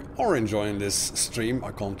way, if you are enjoying this stream,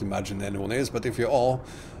 I can't imagine anyone is, but if you are,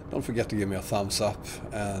 don't forget to give me a thumbs up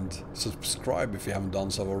and subscribe if you haven't done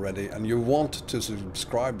so already. And you want to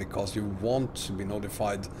subscribe because you want to be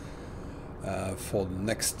notified for the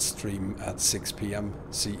next stream at 6 PM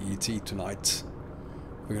CET tonight.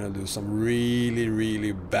 We're gonna do some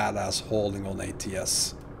really badass hauling on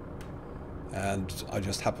ATS. And I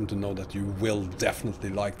just happen to know that you will definitely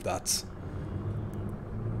like that.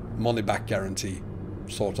 Money back guarantee,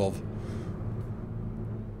 sort of.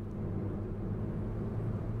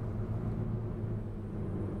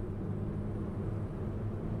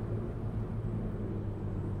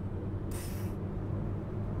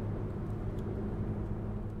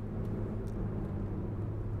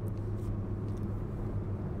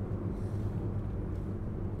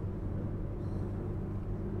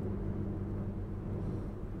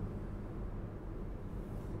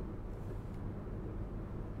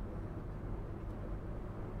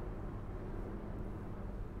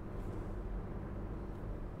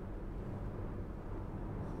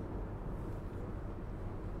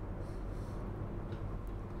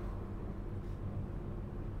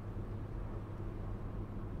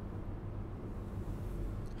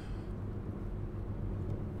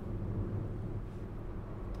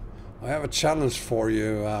 I have a challenge for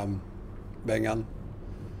you, Bengan.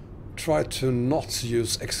 Try to not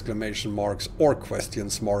use exclamation marks or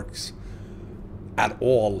questions marks at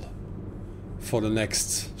all for the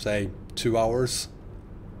next, say, 2 hours.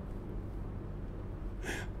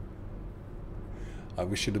 I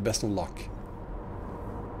wish you the best of luck.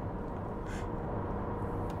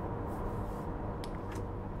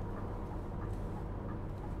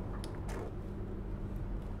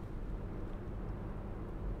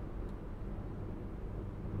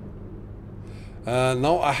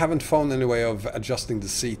 No, I haven't found any way of adjusting the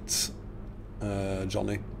seat,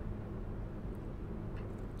 Johnny.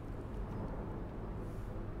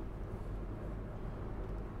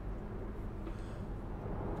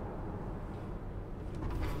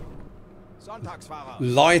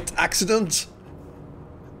 Light accident?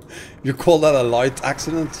 You call that a light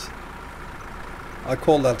accident? I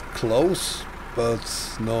call that close,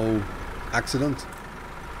 but no accident.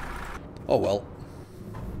 Oh well.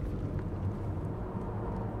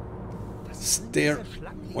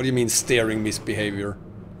 What do you mean steering misbehavior?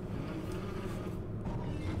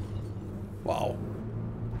 Wow.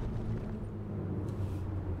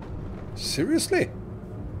 Seriously?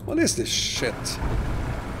 What is this shit?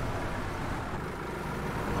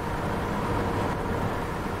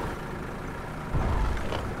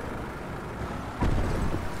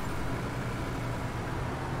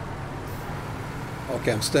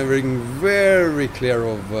 Okay, I'm steering very clear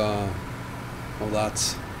of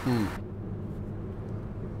that.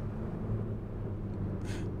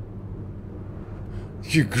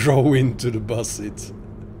 You grow into the bus seat.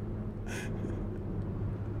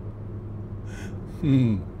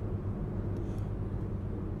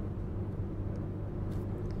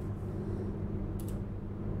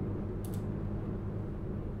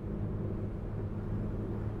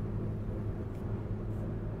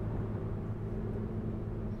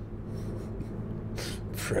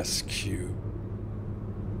 Press Q.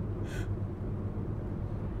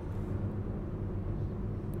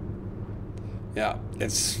 Yeah,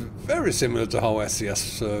 it's very similar to how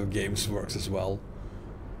SES games works as well.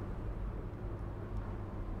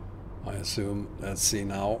 I assume. Let's see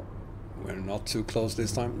now. We're not too close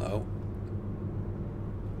this time. No.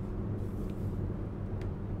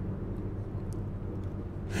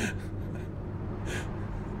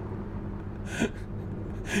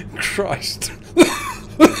 Christ.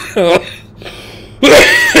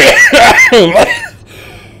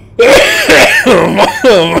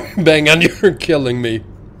 Bang on, you're killing me.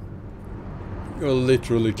 You're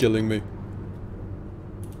literally killing me.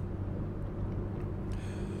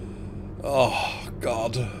 Oh,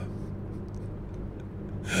 God.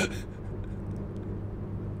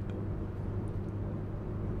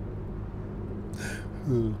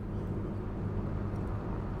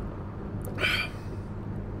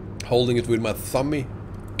 Holding it with my thummy,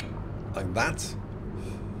 like that.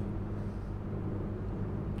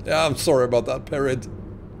 Yeah, I'm sorry about that, Perid.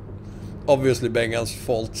 Obviously Bengal's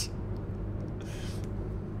fault.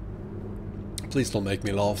 Please don't make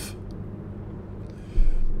me laugh.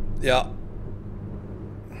 Yeah.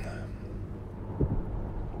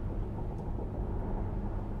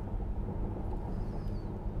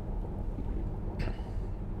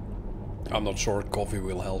 I'm not sure coffee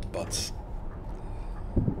will help, but...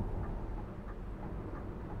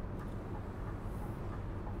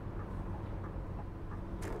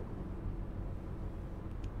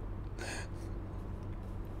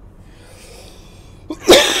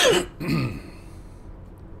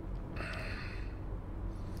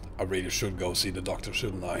 I really should go see the doctor,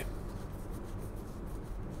 shouldn't I?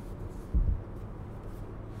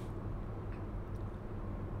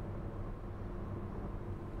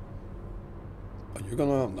 Are you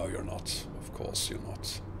gonna? No, you're not. Of course you're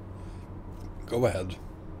not. Go ahead.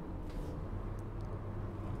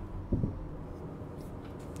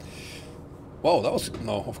 Whoa, that was...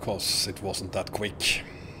 No, of course it wasn't that quick.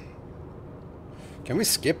 Can we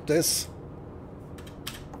skip this?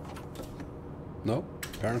 No,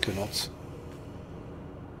 apparently not.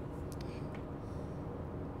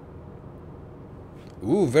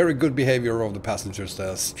 Ooh, very good behavior of the passengers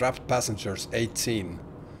there. Strapped passengers, 18.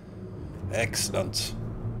 Excellent.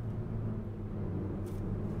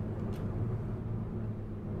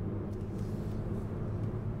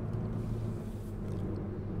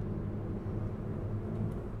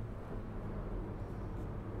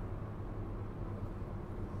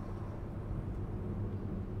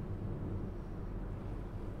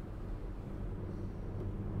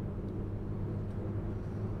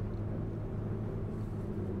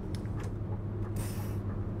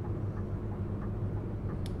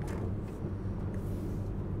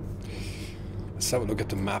 Let's have a look at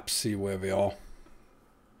the map, see where we are.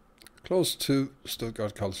 Close to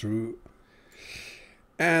Stuttgart, Karlsruhe.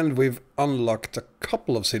 And we've unlocked a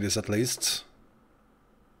couple of cities at least.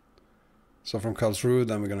 So from Karlsruhe,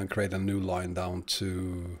 then we're going to create a new line down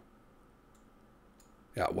to...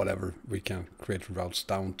 yeah, whatever we can create routes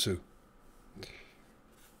down to.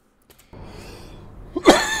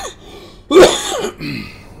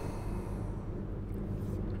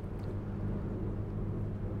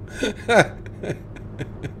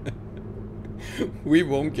 We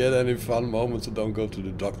won't get any fun moments, so don't go to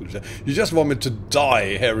the doctor. You just want me to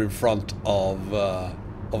die here in front of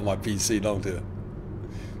my PC, don't you?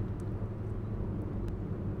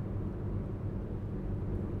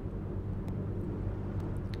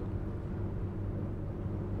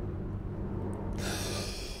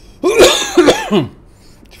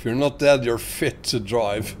 If you're not dead, you're fit to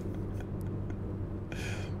drive.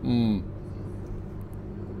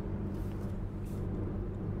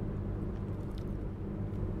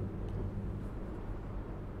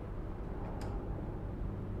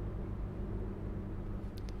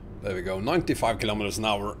 There we go, 95 kilometers an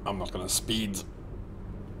hour. I'm not gonna speed.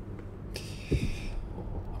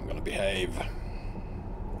 I'm gonna behave.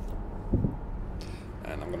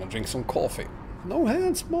 And I'm gonna drink some coffee. No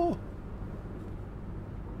hands more.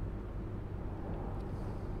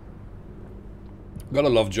 Gotta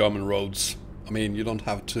love German roads. I mean, you don't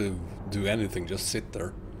have to do anything, just sit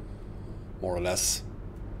there. More or less.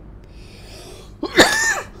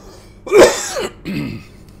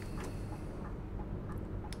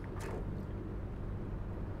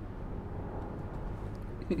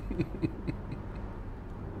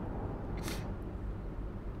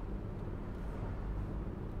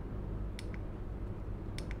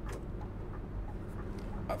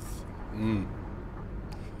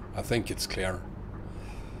 I think it's clear.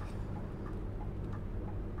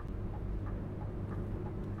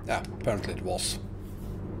 Yeah, apparently it was.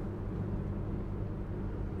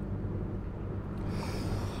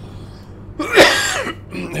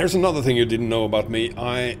 Here's another thing you didn't know about me.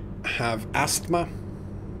 I have asthma.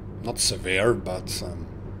 Not severe, but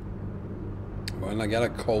when I get a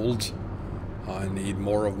cold, I need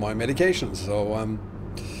more of my medication. So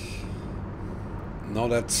now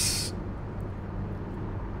that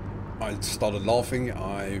I started laughing,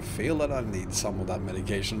 I feel that I need some of that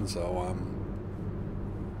medication. So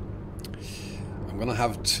I'm gonna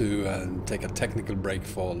have to take a technical break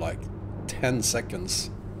for like 10 seconds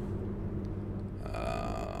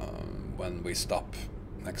when we stop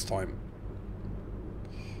next time.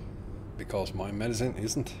 Because my medicine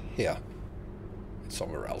isn't here, it's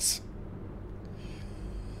somewhere else.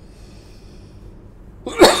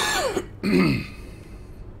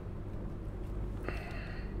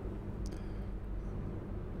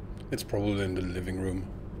 It's probably in the living room.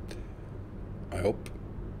 I hope.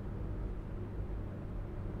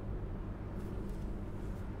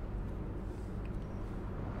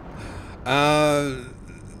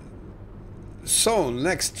 So,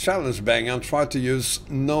 next challenge, Bang, I'll try to use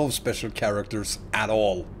no special characters at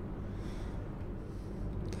all.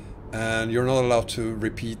 And you're not allowed to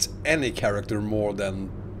repeat any character more than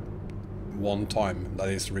one time. That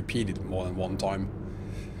is, repeated more than one time.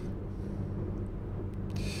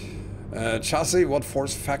 Chassis, what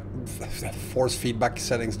force feedback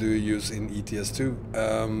settings do you use in ETS2?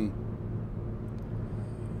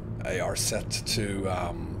 They are set to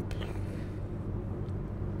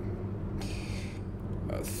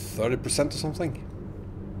 30% or something.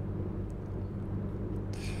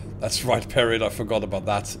 That's right, Perry, I forgot about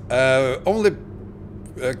that. Only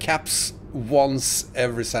caps once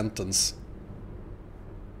every sentence.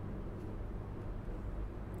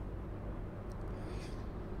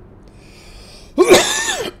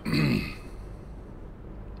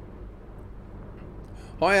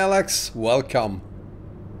 Hi Alex, welcome.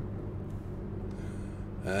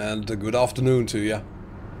 And good afternoon to you.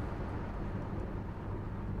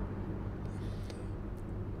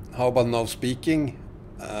 How about no speaking?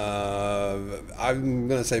 I'm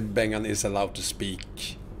gonna say Bengan is allowed to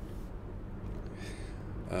speak.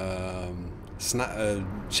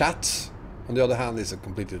 Chat, on the other hand, is a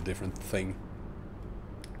completely different thing.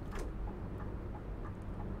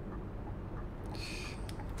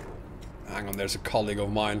 Hang on, there's a colleague of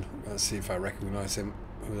mine. Let's see if I recognize him,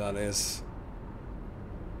 who that is.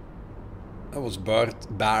 That was Bert.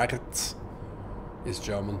 Bert is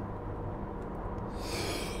German.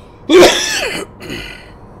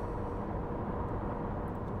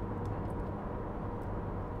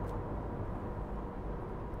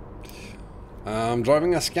 I'm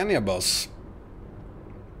driving a Scania bus.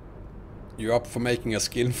 You up for making a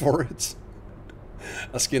skin for it?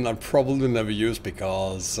 A skin I'll probably never use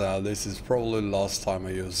because this is probably the last time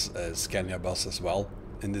I use a Scania bus as well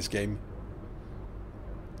in this game.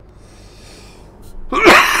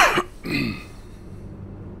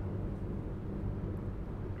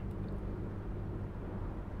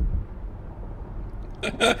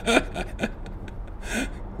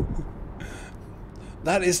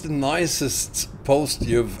 That is the nicest post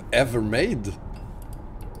you've ever made.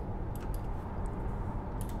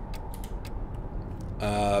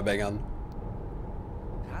 Bengan.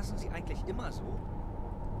 Rasen Sie eigentlich immer so?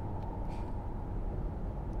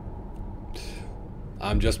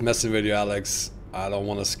 I'm just messing with you, Alex. I don't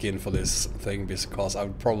want a skin for this thing because I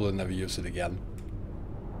would probably never use it again.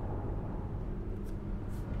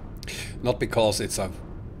 Not because it's a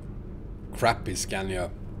crappy Scania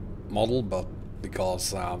model, but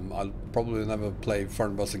because I'll probably never play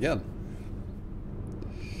Fernbus again.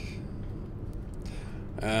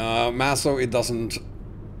 Maso, it doesn't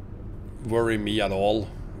worry me at all.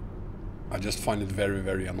 I just find it very,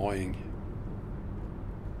 very annoying.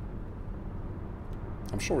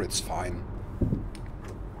 I'm sure it's fine.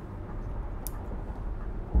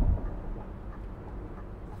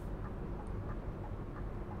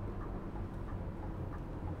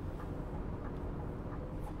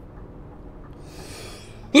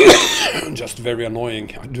 Just very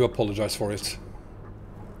annoying. I do apologize for it.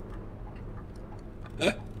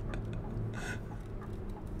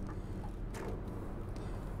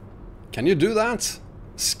 Can you do that?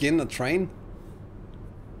 Skin a train?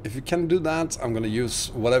 If you can do that, I'm gonna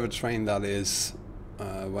use whatever train that is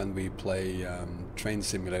when we play Train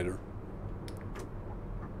Simulator.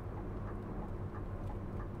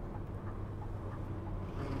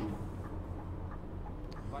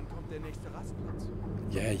 Wann kommt der nächste Rastplatz?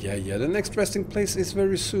 Yeah. The next resting place is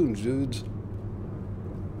very soon, dude.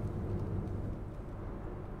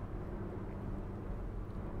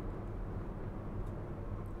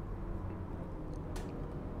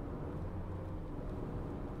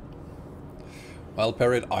 Well,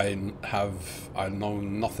 Perry, I know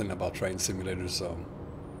nothing about Train Simulator, so...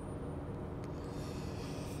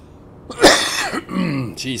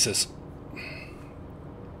 Jesus.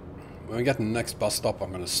 When we get to the next bus stop,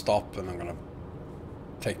 I'm gonna stop and I'm gonna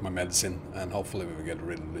take my medicine and hopefully we will get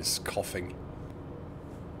rid of this coughing.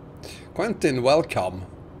 Quentin, welcome.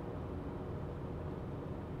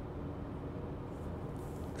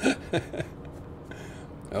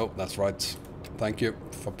 Oh, that's right. Thank you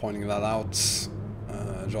for pointing that out,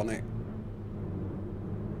 Johnny.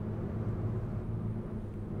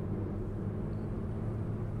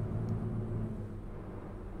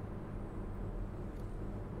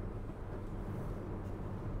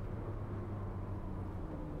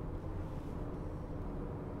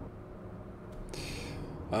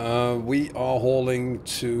 We are hauling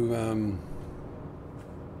to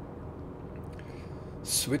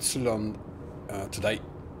Switzerland today.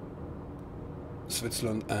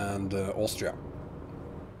 Switzerland and Austria.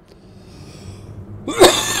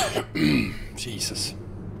 Jesus.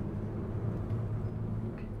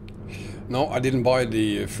 No, I didn't buy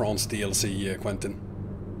the France DLC, Quentin.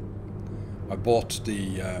 I bought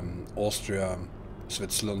the Austria,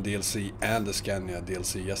 Switzerland DLC and the Scania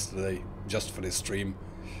DLC yesterday, just for this stream.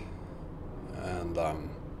 And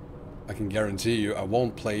I can guarantee you I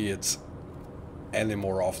won't play it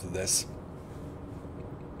anymore after this.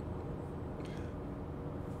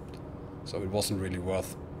 So it wasn't really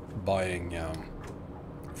worth buying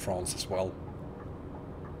France as well.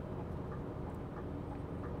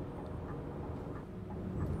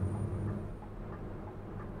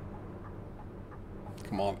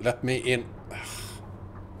 Come on, let me in.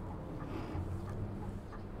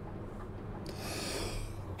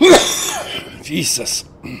 Jesus.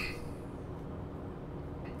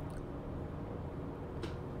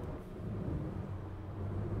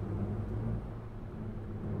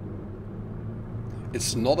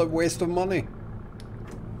 It's not a waste of money.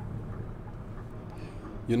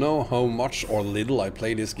 You know how much or little I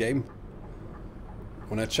play this game?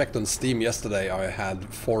 When I checked on Steam yesterday, I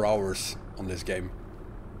had 4 hours on this game.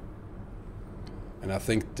 And I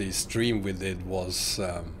think the stream we did was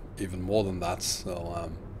even more than that, so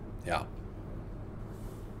yeah.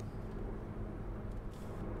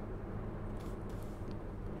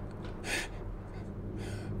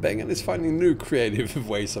 Bengen is finding new creative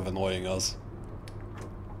ways of annoying us.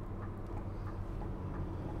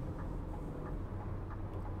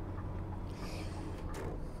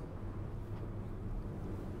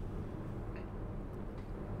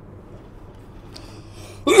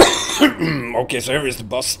 Okay, so here is the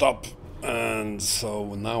bus stop, and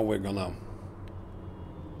so now we're gonna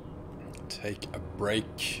take a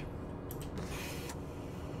break.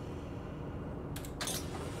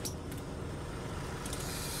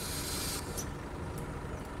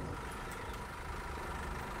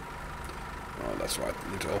 Oh, that's right,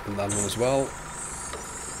 I need to open that one as well.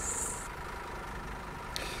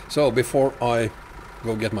 So before I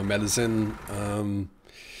go get my medicine,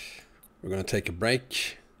 we're gonna take a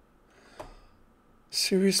break.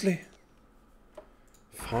 Seriously?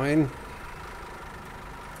 Fine.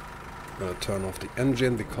 I'm gonna turn off the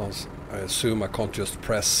engine because I assume I can't just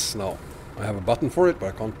press... No, I have a button for it,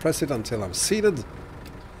 but I can't press it until I'm seated.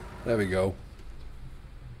 There we go.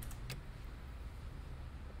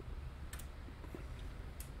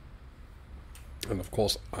 And of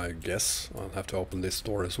course, I guess I'll have to open this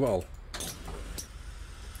door as well.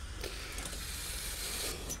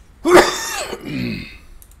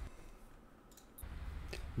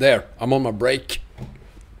 There, I'm on my break.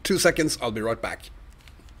 2 seconds, I'll be right back.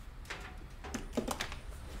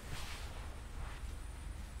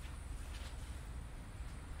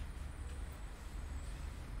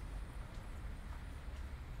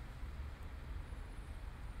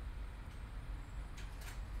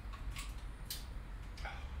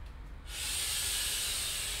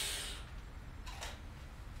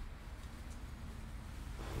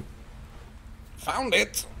 Found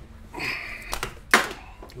it.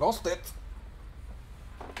 Lost it.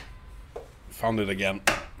 Found it again.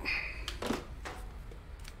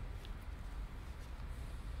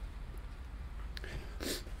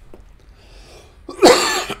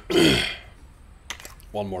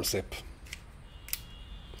 One more sip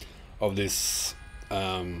of this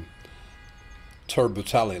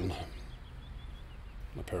turbutalin,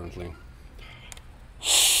 apparently.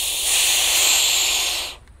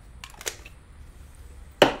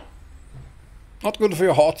 Not good for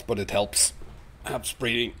your heart, but it helps. Helps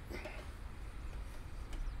breathing.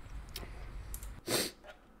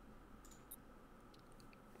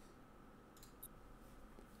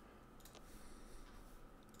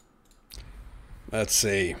 Let's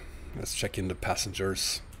see. Let's check in the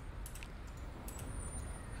passengers.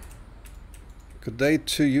 Good day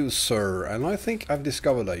to you, sir. And I think I've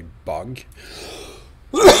discovered a bug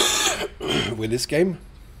with this game.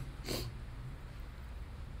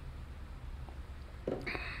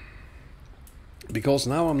 Because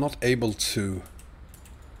now I'm not able to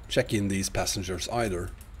check in these passengers either.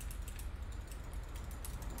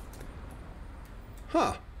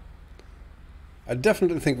 Huh. I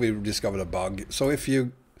definitely think we discovered a bug. So if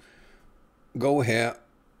you go here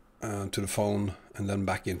to the phone and then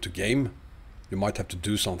back into game, you might have to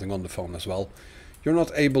do something on the phone as well. You're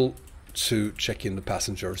not able to check in the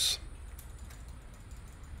passengers.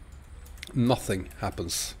 Nothing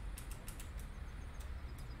happens.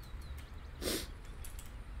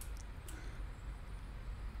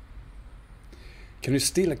 Can you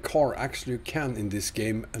steal a car? Actually, you can in this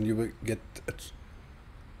game, and you will get a...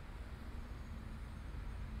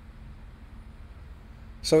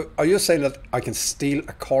 So, are you saying that I can steal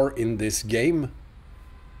a car in this game?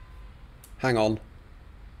 Hang on.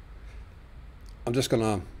 I'm just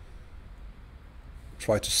gonna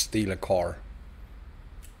try to steal a car.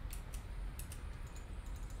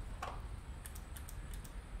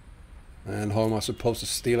 And how am I supposed to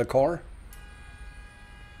steal a car?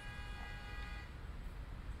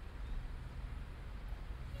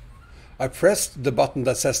 I pressed the button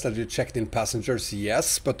that says that you checked in passengers,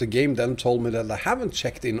 yes, but the game then told me that I haven't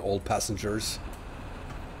checked in all passengers.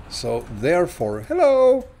 So therefore,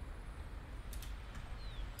 hello!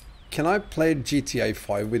 Can I play GTA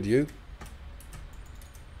 5 with you?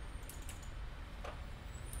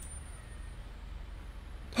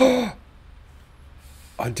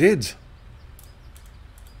 I did!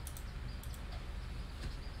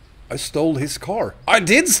 I stole his car. I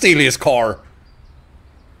did steal his car!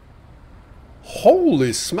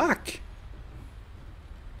 Holy smack!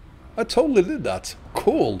 I totally did that.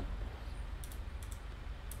 Cool.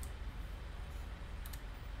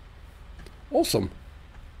 Awesome.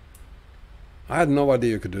 I had no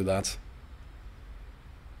idea you could do that.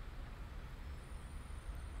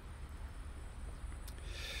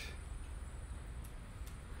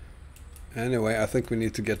 Anyway, I think we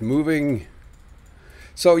need to get moving.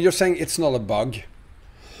 So you're saying it's not a bug?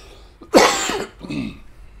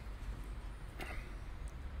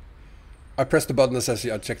 I pressed the button that says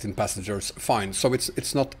I checked in passengers. Fine, so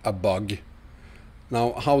it's not a bug.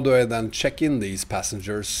 Now, how do I then check in these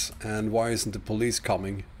passengers? And why isn't the police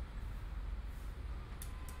coming?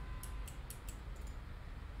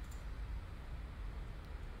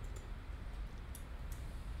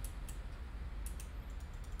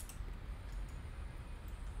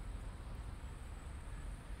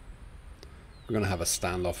 We're gonna have a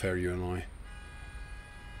standoff here, you and I.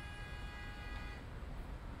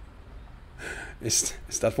 Is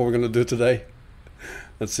that what we're gonna do today?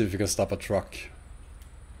 Let's see if we can stop a truck.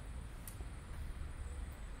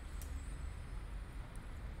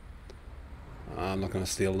 I'm not gonna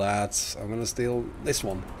steal that. I'm gonna steal this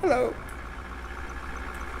one. Hello.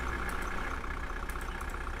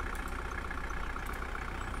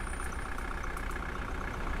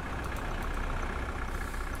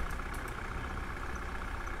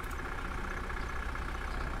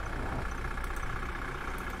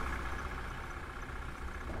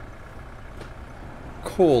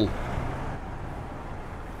 Cool.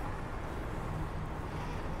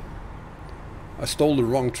 I stole the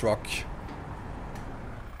wrong truck.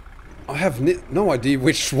 I have no idea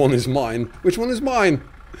which one is mine. Which one is mine?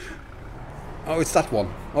 Oh, it's that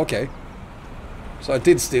one. Okay. So I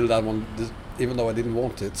did steal that one, even though I didn't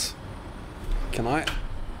want it. Can I?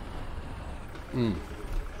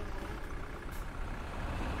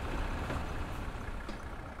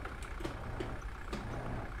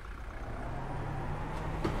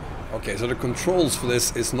 Okay, so the controls for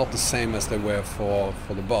this is not the same as they were for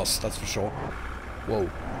the bus, that's for sure. Whoa.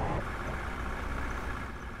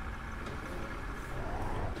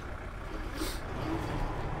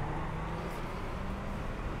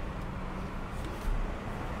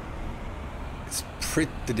 It's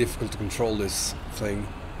pretty difficult to control this thing.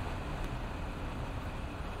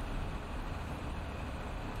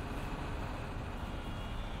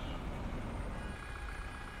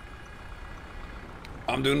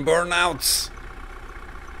 I'm doing burnouts.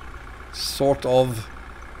 Sort of.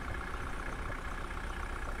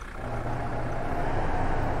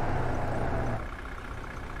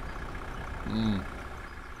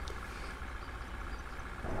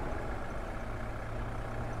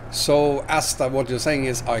 So, Asta, what you're saying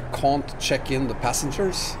is I can't check in the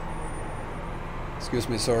passengers? Excuse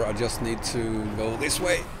me, sir, I just need to go this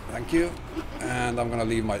way. Thank you. And I'm gonna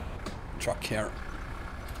leave my truck here.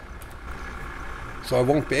 So I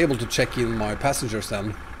won't be able to check in my passengers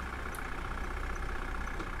then.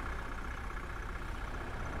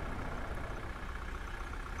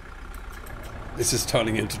 This is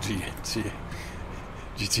turning into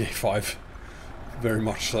GTA 5. Very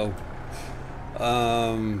much so.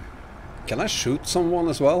 Can I shoot someone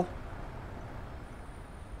as well?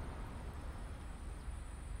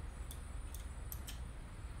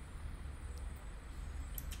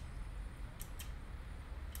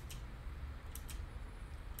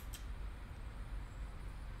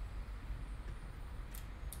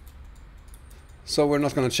 So we're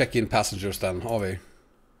not going to check in passengers then, are we?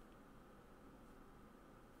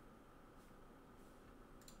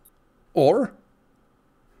 Or,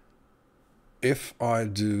 if I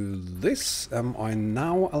do this, am I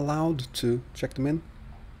now allowed to check them in?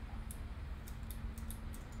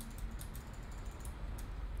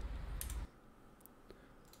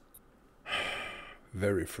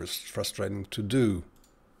 very frustrating to do.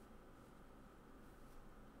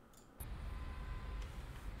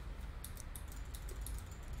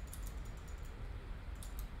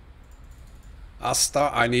 Asta,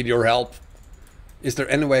 I need your help. Is there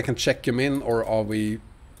any way I can check him in, or are we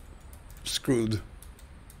screwed?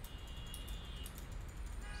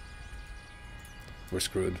 We're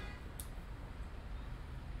screwed.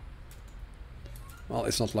 Well,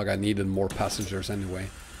 it's not like I needed more passengers anyway.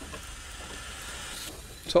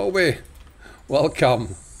 Toby,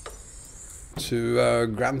 welcome to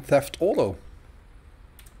Grand Theft Auto.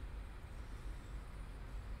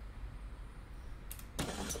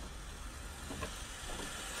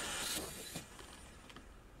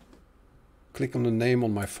 Click on the name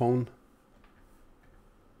on my phone.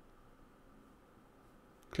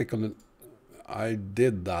 Click on the... I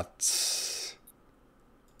did that.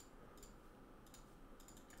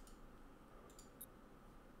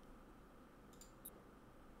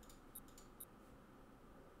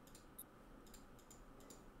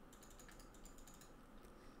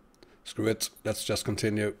 Screw it. Let's just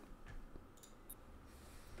continue.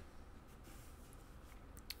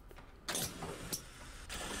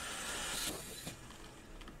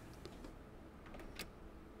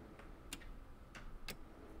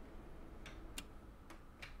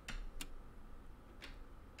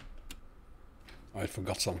 I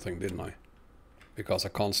forgot something, didn't I? Because I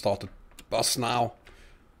can't start the bus now.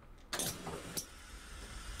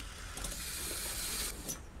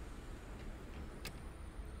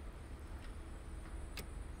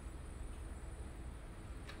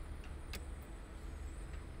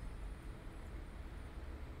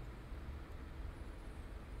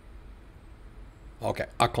 Okay,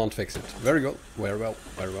 I can't fix it. Very good. Very well.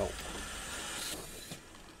 Very well.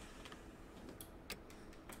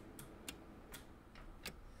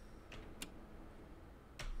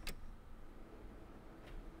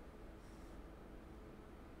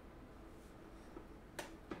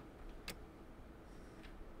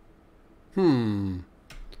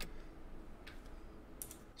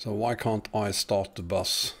 So why can't I start the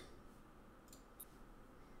bus?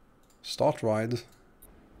 Start ride.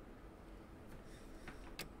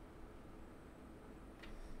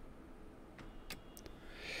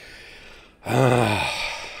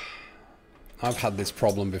 I've had this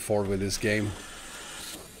problem before with this game.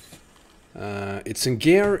 It's in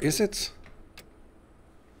gear, is it?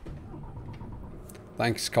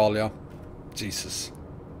 Thanks, Kalia. Jesus.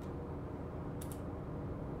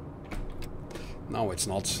 No, it's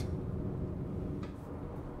not.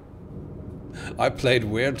 I played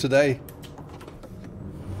weird today.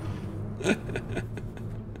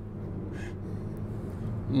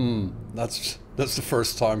 That's the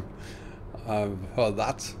first time I've heard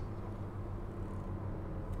that.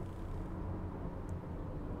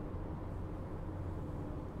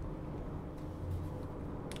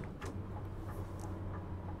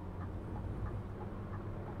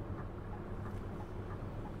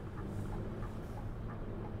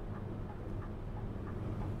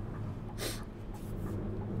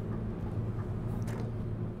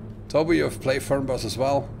 Toby, you've played Fernbus as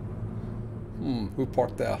well? Who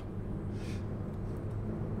parked there?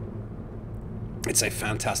 It's a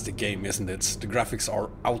fantastic game, isn't it? The graphics are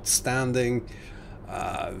outstanding.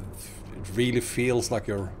 It really feels like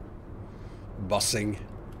you're bussing.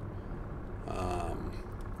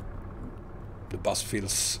 The bus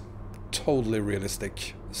feels totally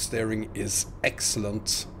realistic. Steering is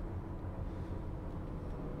excellent.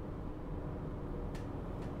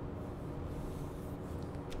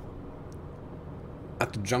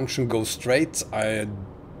 At the junction, go straight. I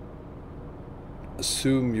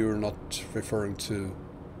assume you're not referring to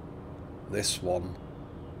this one.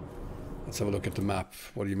 Let's have a look at the map.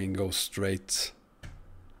 What do you mean go straight?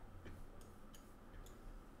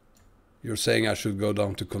 You're saying I should go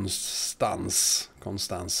down to Constance.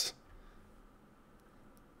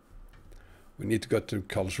 We need to go to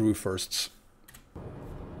Karlsruhe first.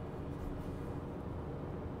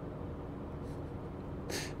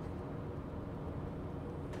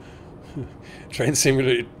 Train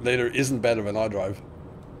Simulator isn't better when I drive.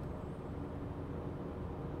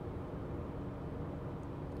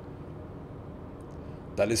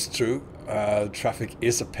 That is true. Traffic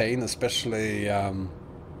is a pain, especially I've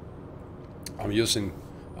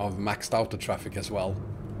maxed out the traffic as well.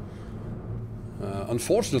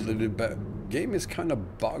 Unfortunately, the game is kind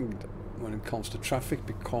of bugged when it comes to traffic,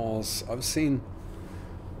 because I've seen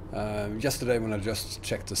yesterday when I just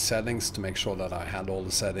checked the settings to make sure that I had all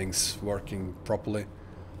the settings working properly,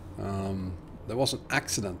 there was an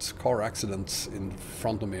accident, car accident in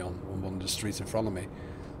front of me on one of the streets in front of me.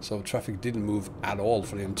 So traffic didn't move at all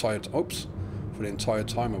for the entire for the entire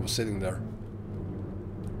time I was sitting there.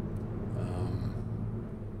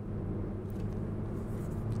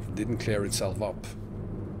 It didn't clear itself up.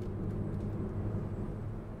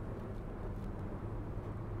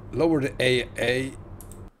 Lower the AA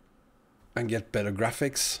and get better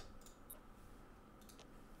graphics.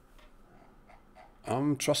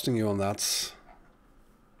 I'm trusting you on that.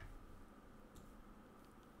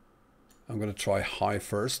 I'm gonna try high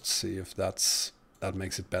first, see if that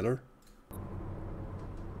makes it better.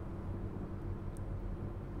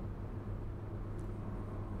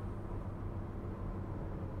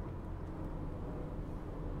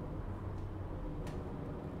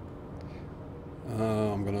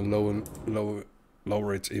 I'm gonna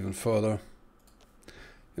lower it even further.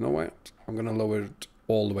 You know what? I'm gonna lower it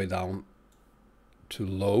all the way down to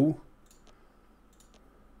low.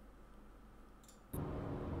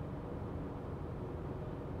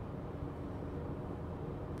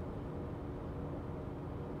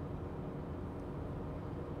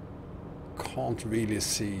 Can't really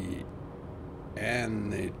see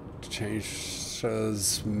any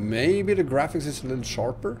changes. Maybe the graphics is a little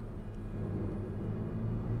sharper.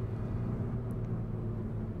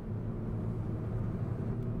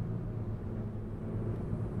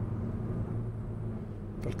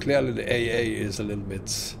 But clearly the AA is a little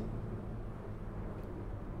bit...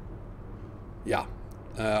 Yeah,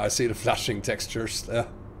 I see the flashing textures there.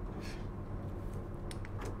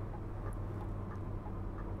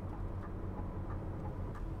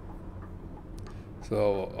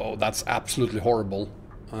 So, oh, that's absolutely horrible.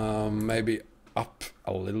 Maybe up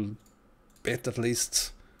a little bit at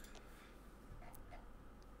least.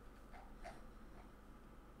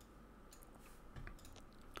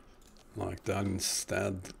 Like that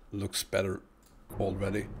instead looks better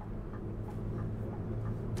already.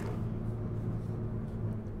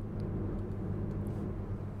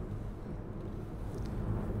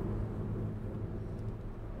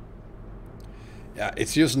 Yeah,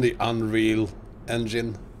 it's using the Unreal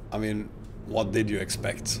Engine. I mean, what did you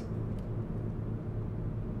expect?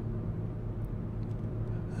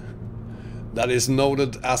 That is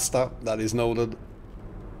noted, Asta. That is noted.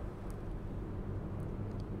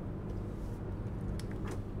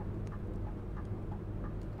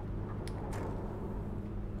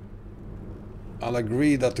 I'll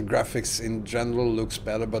agree that the graphics in general looks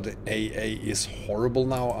better, but the AA is horrible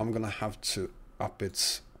now. I'm gonna have to up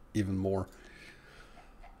it even more.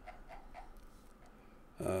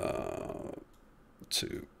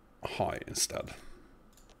 To high instead.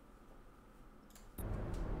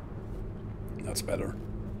 That's better.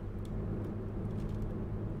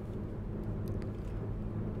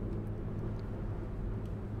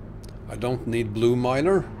 I don't need blue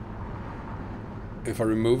miner. If I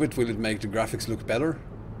remove it, will it make the graphics look better?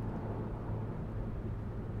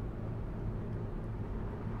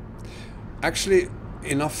 Actually,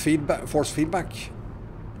 enough feedback, force feedback.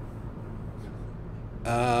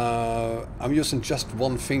 I'm using just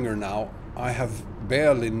one finger now. I have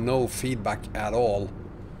barely no feedback at all.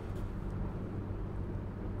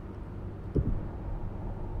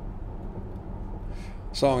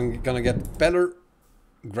 So I'm gonna get better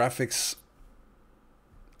graphics.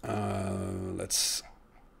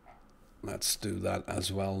 Let's do that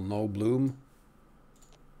as well. No bloom.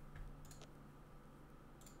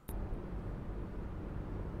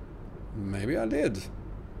 Maybe I did.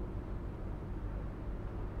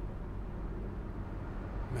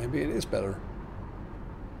 Maybe it is better.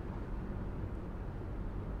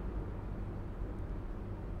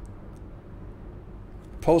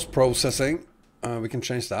 Post-processing, we can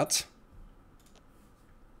change that.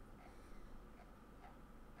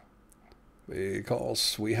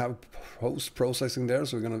 Because we have post-processing there,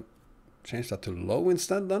 so we're gonna change that to low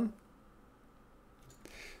instead then.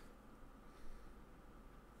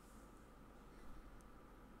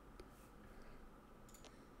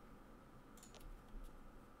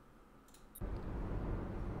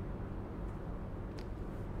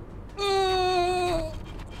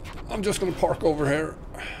 I'm just gonna park over here.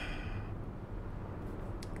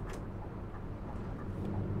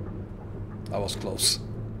 That was close.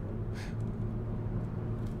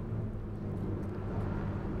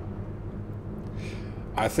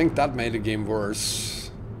 I think that made the game worse,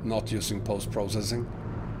 not using post-processing.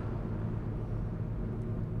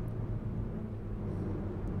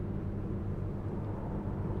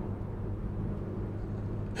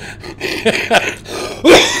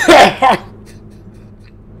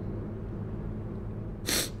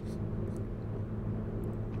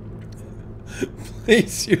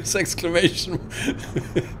 Please use exclamation.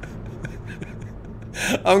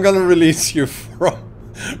 I'm gonna release you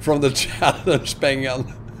from the challenge,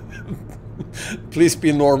 Bengan. Please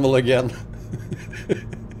be normal again.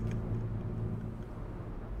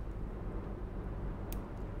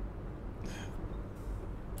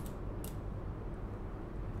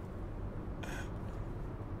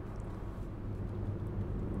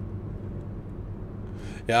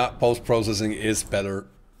 Yeah, post-processing is better.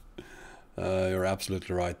 You're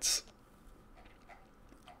absolutely right.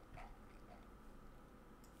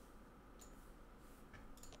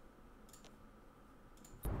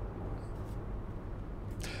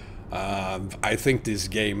 I think this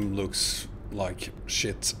game looks like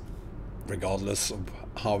shit, regardless of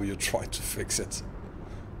how you try to fix it.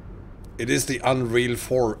 It is the Unreal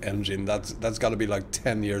 4 engine. That's got to be like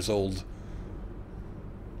 10 years old.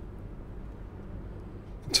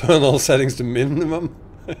 Turn all settings to minimum.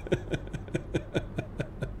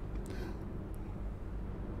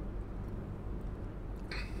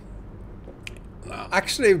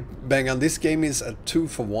 Actually, bang on, this game is a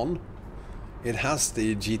 2-for-1. It has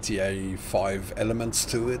the GTA 5 elements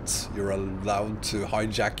to it. You're allowed to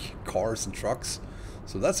hijack cars and trucks,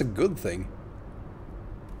 so that's a good thing.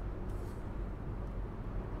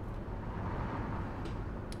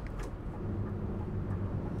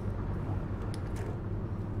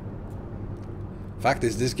 Fact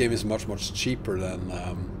is, this game is much cheaper than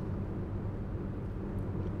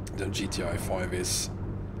GTA 5 is.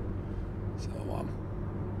 So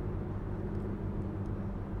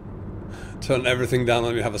turn everything down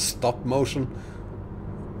and you have a stop motion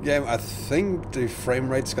game. I think the frame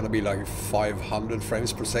rate's gonna be like 500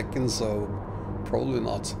 frames per second, so probably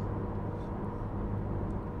not.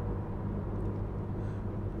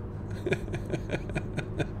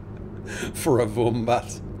 For a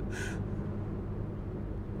Wombat.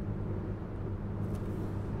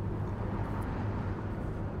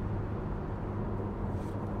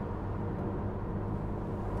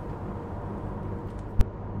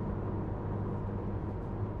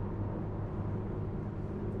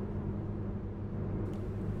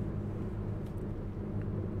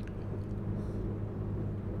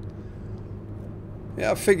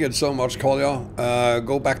 Yeah, I figured so much, Kolja.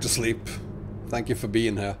 Go back to sleep. Thank you for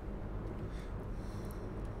being here.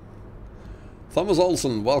 Thomas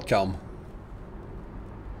Olsen, welcome.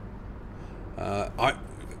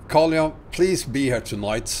 Kolja, please be here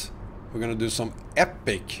tonight. We're gonna do some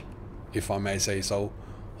epic, if I may say so,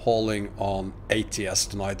 hauling on ATS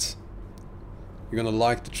tonight. You're gonna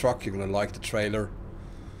like the truck, you're gonna like the trailer.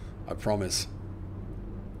 I promise.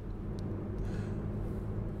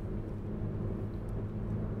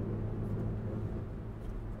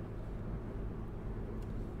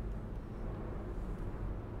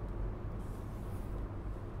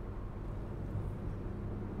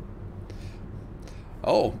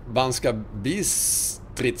 Oh, Banska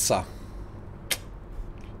Bistrica.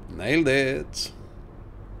 Nailed it.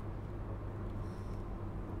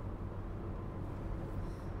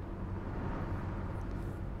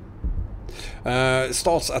 It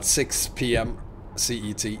starts at 6 PM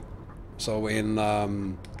CET. So in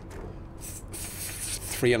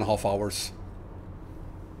 3.5 hours.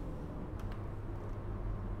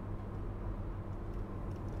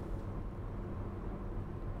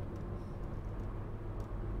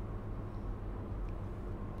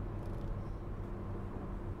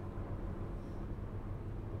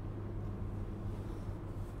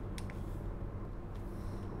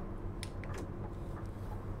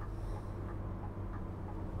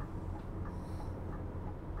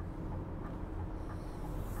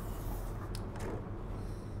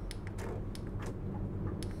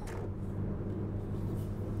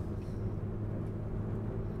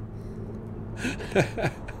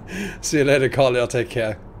 See you later, Carly. I'll take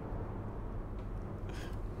care.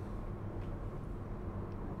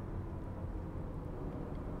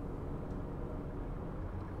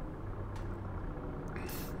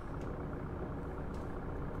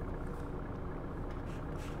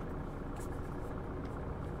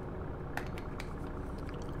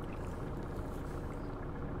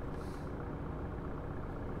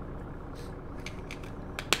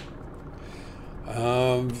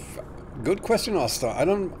 Good question, Asta. I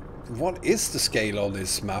don't. What is the scale of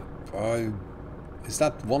this map? Is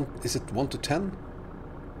that one? Is it 1 to 10?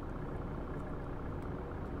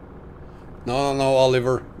 No,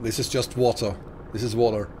 Oliver. This is just water. This is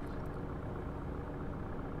water.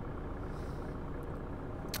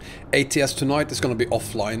 ATS tonight is going to be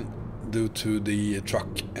offline due to the truck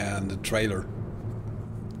and the trailer.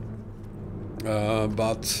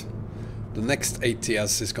 But the next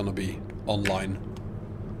ATS is going to be online.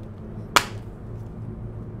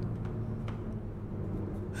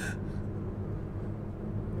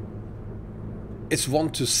 It's 1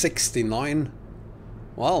 to 69.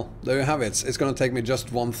 Well, there you have it. It's gonna take me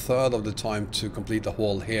just 1/3 of the time to complete the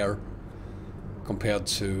haul here compared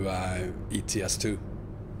to ETS2.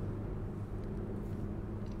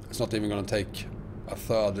 It's not even gonna take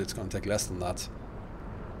 1/3, it's gonna take less than that.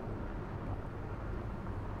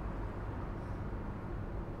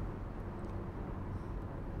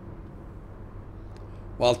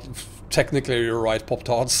 Well, technically you're right,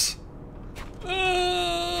 Pop-Tarts.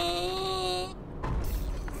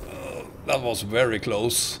 That was very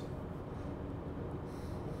close.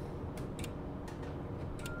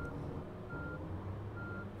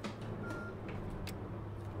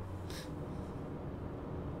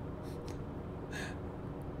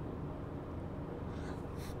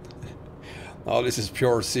 Oh, this is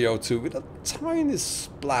pure CO2 with a tiny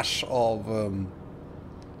splash of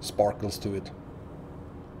sparkles to it.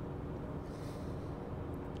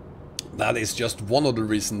 That is just one of the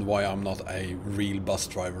reasons why I'm not a real bus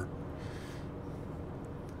driver.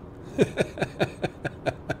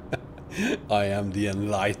 I am the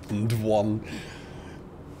enlightened one.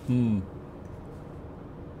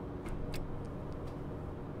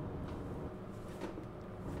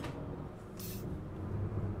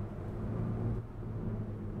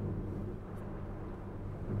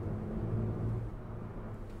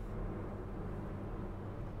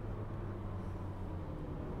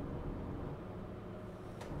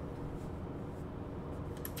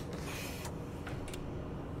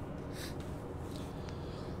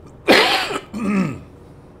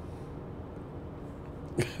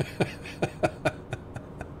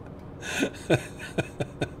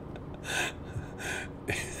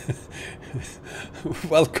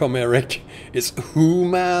 Welcome, Eric. Is who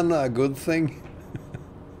man a good thing?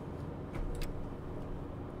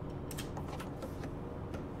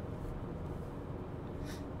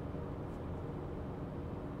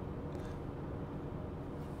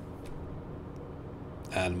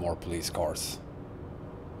 And more police cars.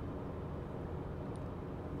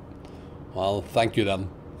 Well, thank you then,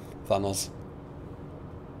 Thanos.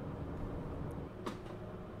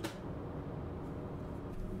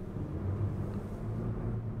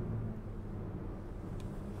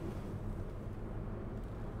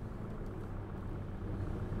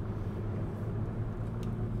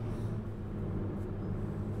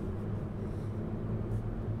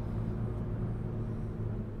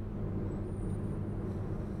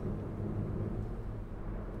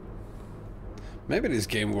 Maybe this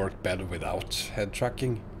game worked better without head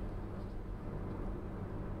tracking.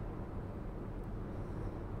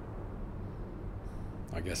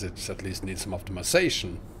 I guess it at least needs some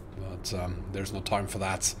optimization, but there's no time for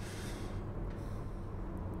that.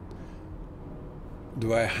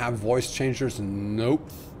 Do I have voice changers?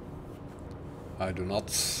 Nope. I do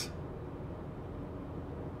not.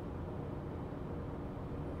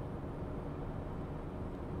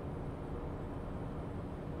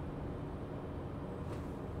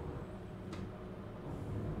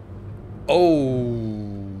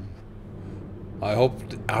 Oh, I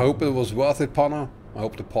hope it was worth it, Pana. I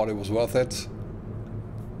hope the party was worth it.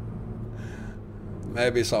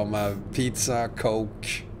 Maybe some pizza,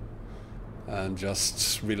 Coke, and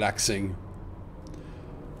just relaxing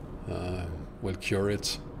will cure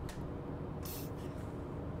it.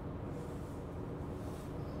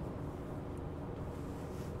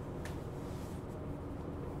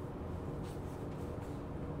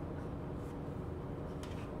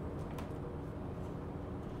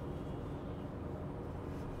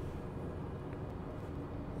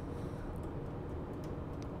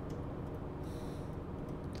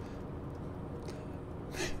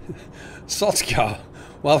 Sotka,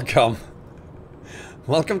 welcome.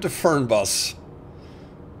 Welcome to Fernbus.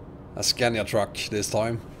 A Scania truck this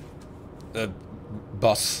time.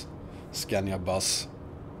 Bus. Scania bus.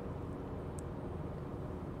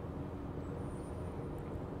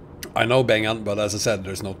 I know, Bengan, but as I said,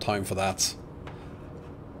 there's no time for that.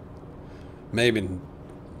 Maybe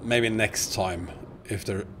next time, if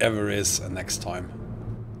there ever is a next time.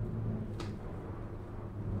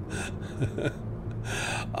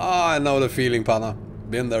 I know the feeling, Pana.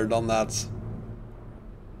 Been there, done that.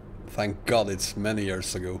 Thank God it's many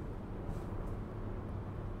years ago.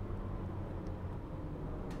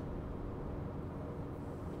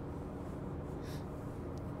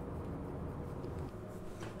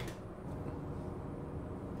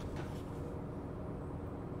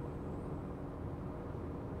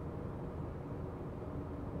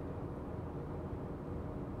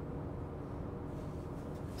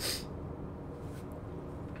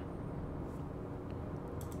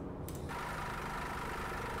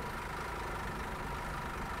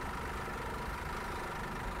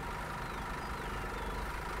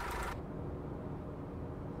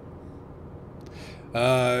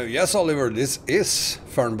 Yes, Oliver, this is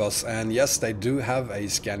Fernbus, and yes, they do have a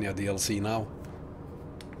Scania DLC now.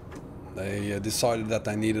 They decided that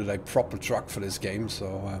they needed a proper truck for this game,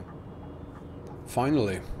 so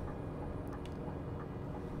finally.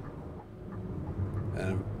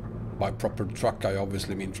 And by proper truck, I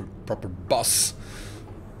obviously mean proper bus.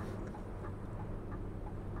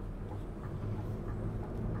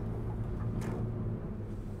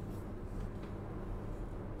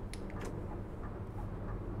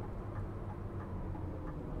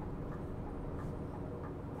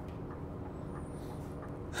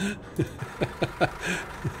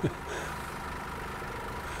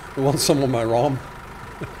 I want some of my ROM.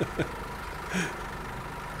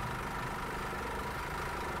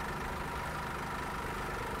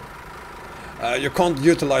 You can't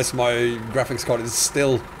utilize my graphics card. It's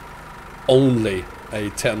still only a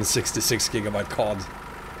 1066 gigabyte card.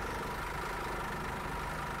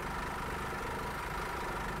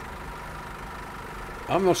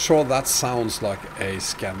 I'm not sure that sounds like a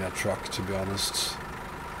Scania truck, to be honest.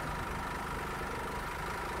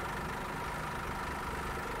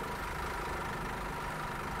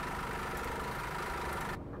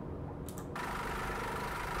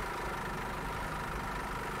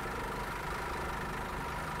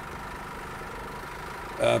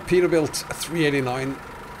 Peterbilt 389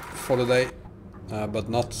 for the day, but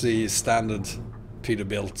not the standard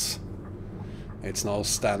Peterbilt. It's no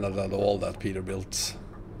standard at all, that Peterbilt.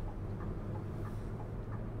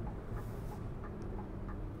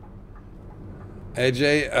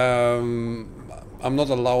 AJ, I'm not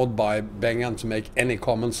allowed by Bengan to make any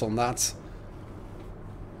comments on that.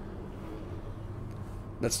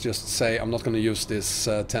 Let's just say I'm not going to use this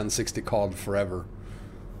 1060 card forever.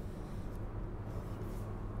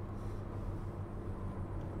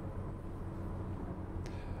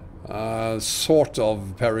 Sort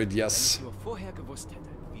of parried, yes.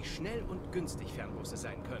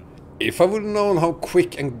 If I would have known how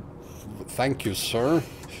quick and... Thank you, sir.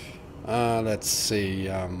 Let's see.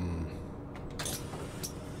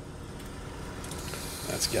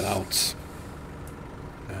 Let's get out.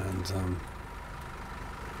 And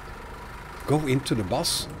go into the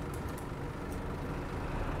bus.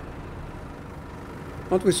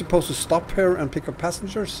 Aren't we supposed to stop here and pick up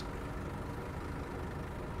passengers?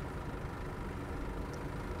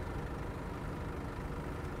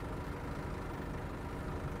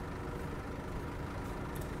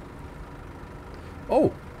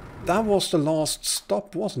 Oh, that was the last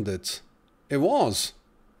stop, wasn't it? It was.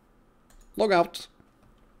 Log out.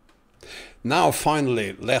 Now,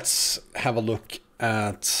 finally, let's have a look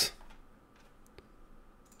at...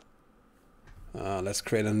 let's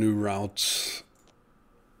create a new route.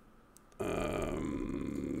 What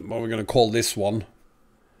are we going to call this one?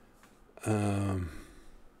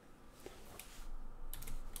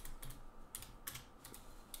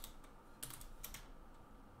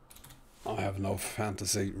 I have no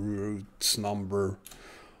fantasy. Routes number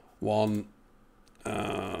 1.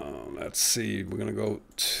 Let's see. We're gonna go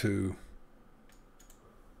to...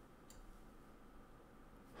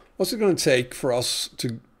 What's it gonna take for us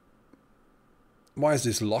to... Why is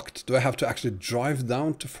this locked? Do I have to actually drive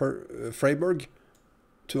down to Freiburg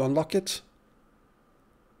to unlock it?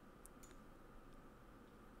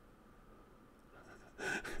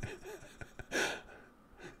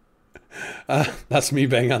 That's me,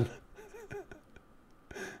 Bengan.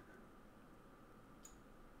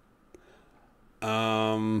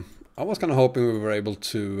 I was kind of hoping we were able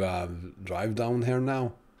to drive down here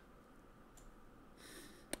now.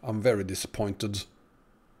 I'm very disappointed.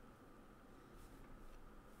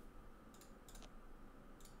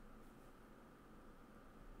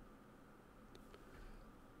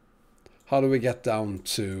 How do we get down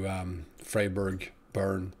to Freiburg,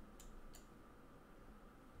 Bern?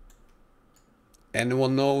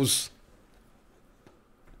 Anyone knows?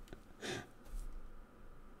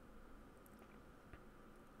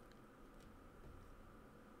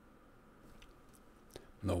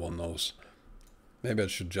 No one knows. Maybe I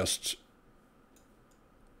should just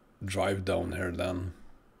drive down here then.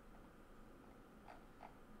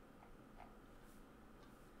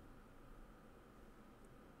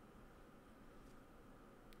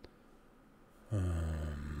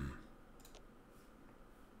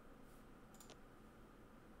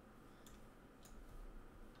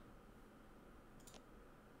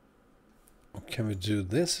 Can we do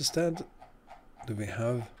this instead? Do we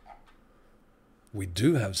have... We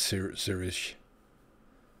do have Zurich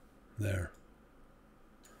there.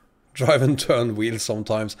 Drive and turn wheels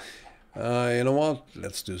sometimes. You know what?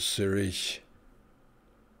 Let's do Zurich.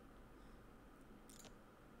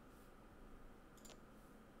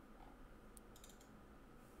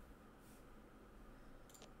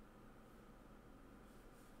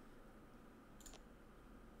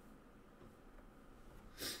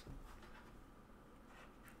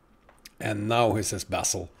 And now he says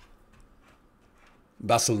Basel.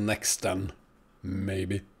 Basel next then,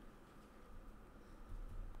 maybe.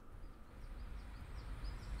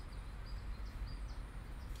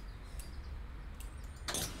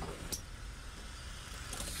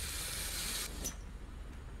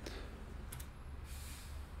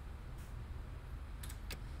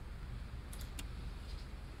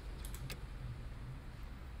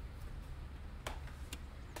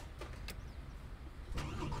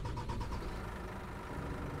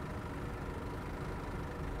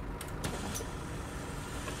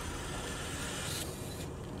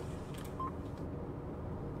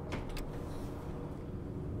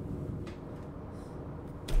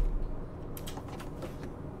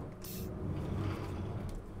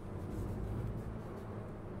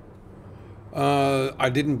 I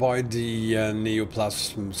didn't buy the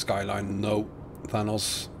Neoplasm Skyline, no,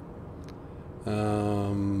 Thanos.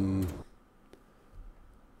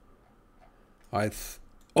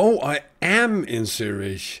 Oh, I am in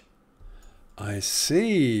Zurich. I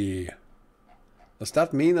see. Does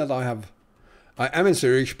that mean that I am in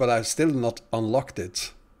Zurich, but I've still not unlocked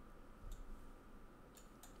it?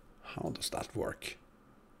 How does that work?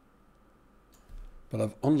 But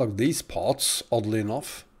I've unlocked these parts, oddly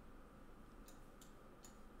enough.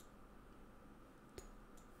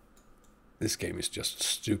 This game is just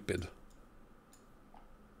stupid.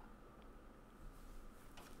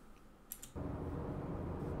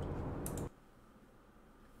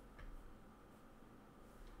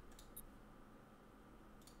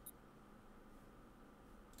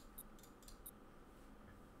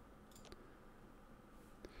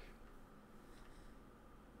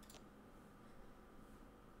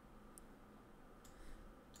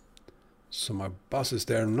 So my bus is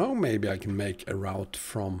there now. Maybe I can make a route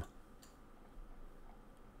from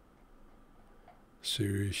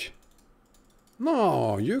Zurich.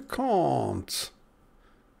 No, you can't.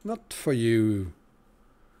 Not for you.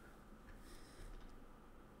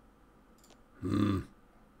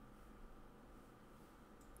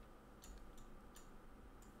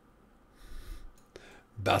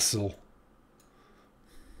 Basel.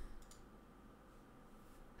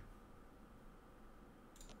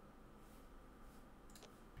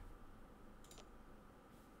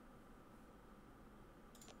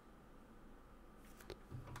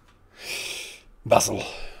 Basel.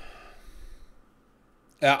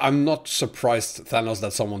 Yeah, I'm not surprised, Thanos,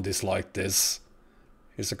 that someone disliked this.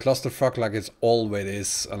 It's a clusterfuck like it always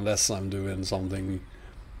is, unless I'm doing something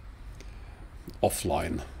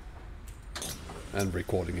offline and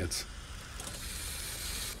recording it.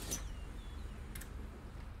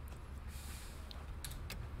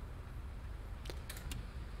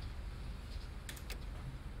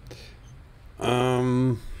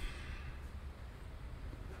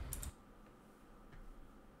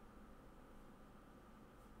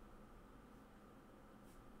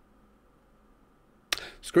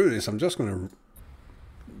 Screw this, I'm just going to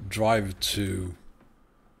drive to...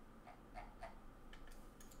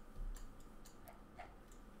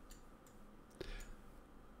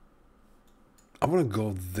 I want to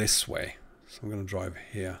go this way, so I'm going to drive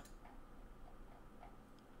here.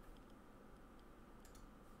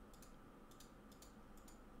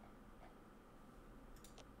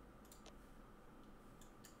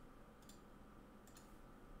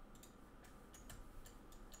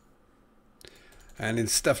 And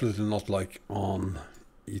it's definitely not like on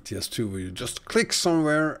ETS2 where you just click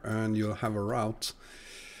somewhere and you'll have a route.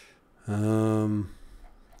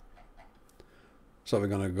 So we're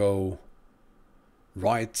gonna go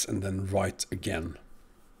right and then right again.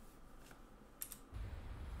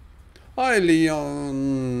 Hi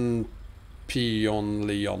Leon, Peon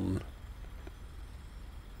Leon.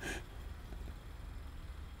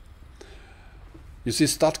 You see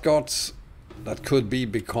Stuttgart, that could be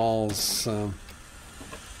because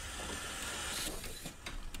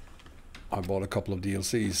I bought a couple of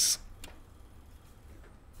DLCs.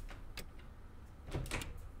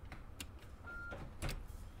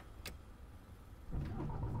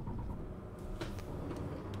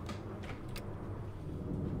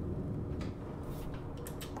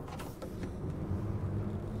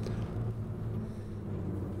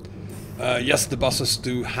 Yes, the buses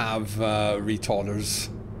do have retarders.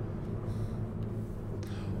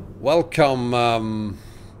 Welcome,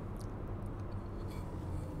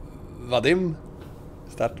 Vadim,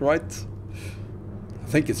 is that right? I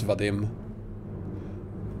think it's Vadim.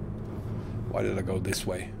 Why did I go this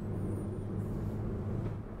way?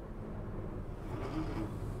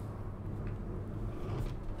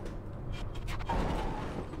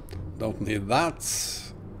 Don't need that.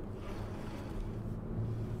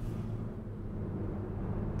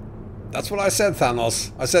 That's what I said,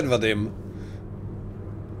 Thanos. I said Vadim.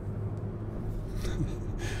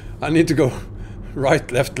 I need to go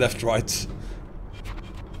right, left, left, right.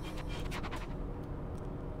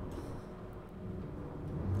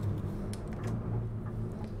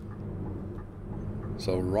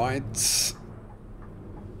 So right.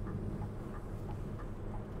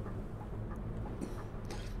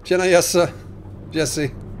 Tjena Jesse.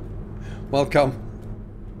 Jesse. Welcome.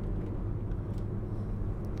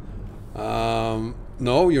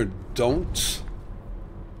 No, you don't.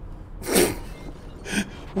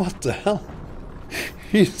 What the hell?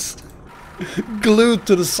 He's glued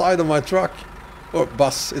to the side of my truck. Or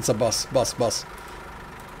bus. It's a bus. Bus.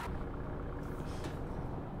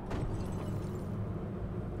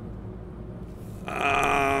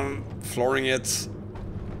 Flooring it.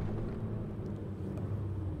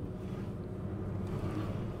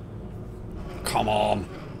 Come on.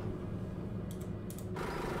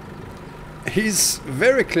 He's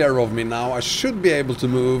very clear of me now. I should be able to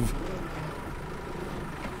move.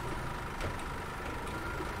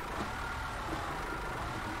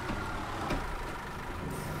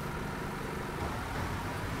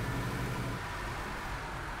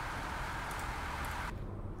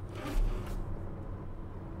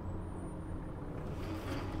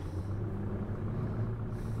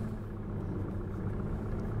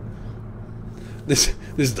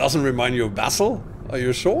 This doesn't remind you of Basel? Are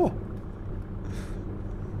you sure?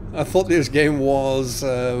 I thought this game was...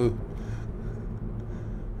 I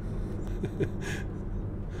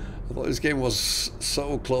thought this game was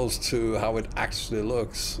so close to how it actually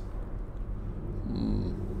looks.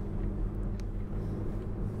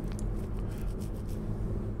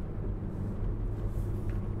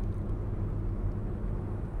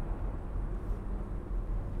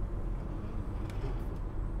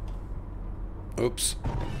 Oops.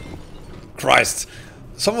 Christ.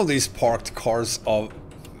 Some of these parked cars are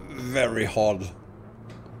very hard.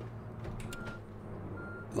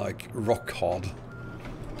 Like rock hard.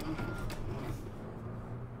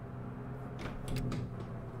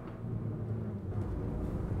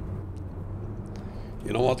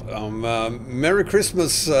 You know what? Merry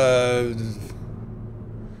Christmas,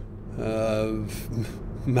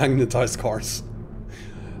 magnetized cars.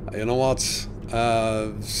 You know what?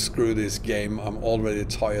 Screw this game. I'm already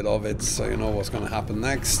tired of it, so you know what's gonna happen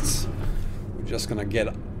next. We're just gonna get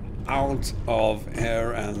out of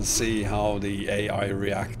here and see how the AI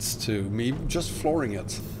reacts to me just flooring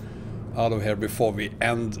it out of here before we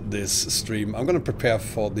end this stream. I'm gonna prepare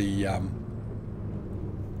for the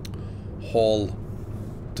haul,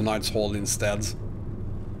 tonight's haul instead.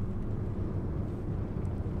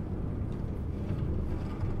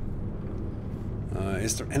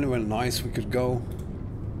 Is there anywhere nice we could go?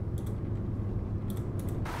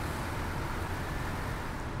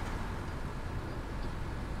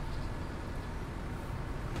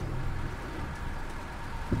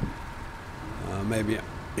 Maybe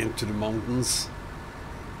into the mountains.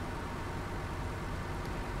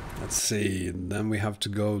 Let's see, then we have to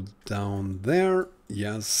go down there,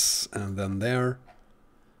 yes, and then there.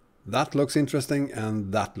 That looks interesting,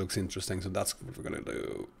 and that looks interesting, so that's what we're gonna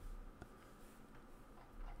do.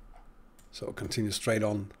 So continue straight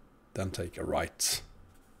on, then take a right.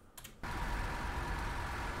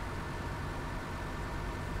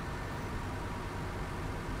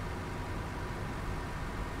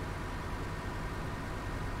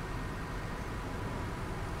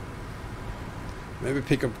 Maybe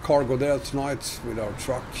pick up cargo there tonight with our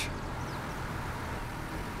truck.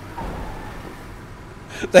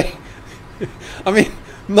 I mean,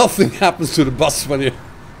 nothing happens to the bus when you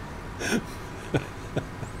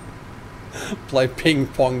play ping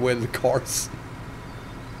pong with the cars.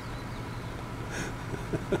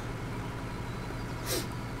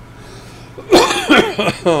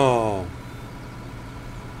 Oh.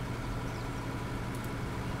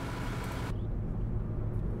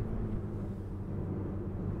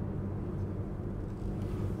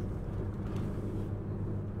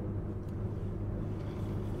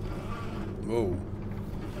 Whoa.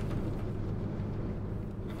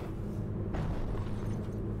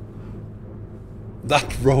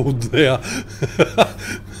 That road there,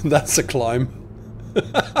 that's a climb.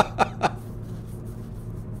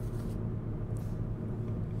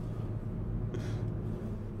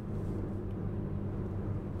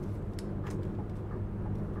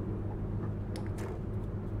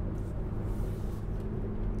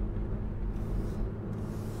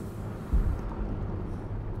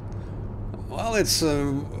 Well, it's,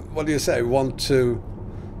 what do you say, 1 to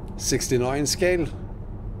 69 scale?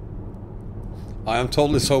 I am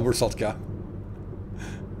totally sober, Sotka.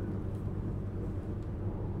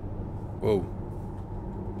 Whoa.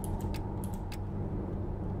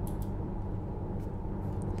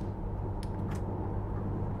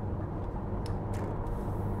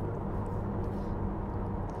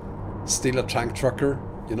 Steal a tank trucker.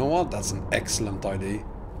 You know what? That's an excellent idea.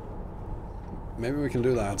 Maybe we can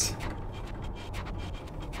do that.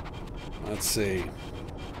 Let's see.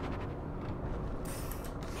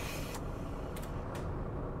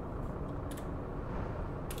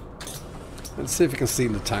 Let's see if we can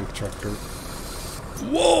steal the tank trucker.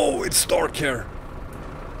 Whoa! It's dark here.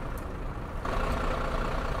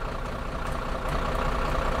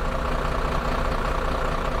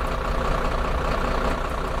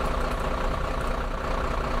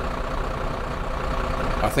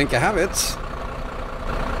 I think I have it.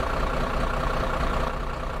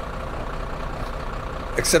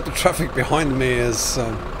 Except the traffic behind me is...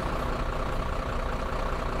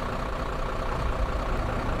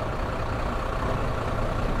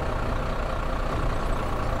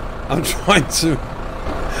 I'm trying to...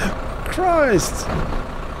 Christ!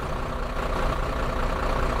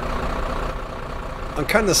 I'm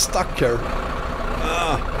kind of stuck here.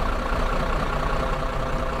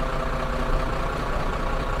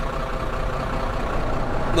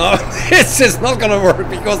 No, this is not gonna work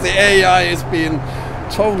because the AI is being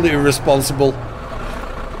totally irresponsible.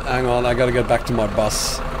 Hang on, I gotta get back to my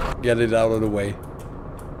bus. Get it out of the way.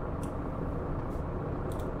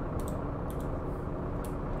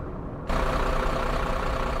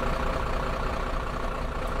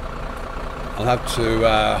 I'll have to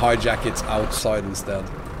hijack it outside instead.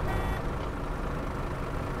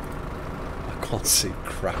 I can't see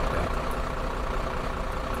crap yet.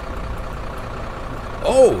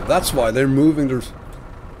 Oh, that's why they're moving the...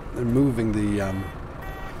 They're moving the...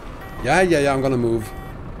 Yeah, I'm gonna move.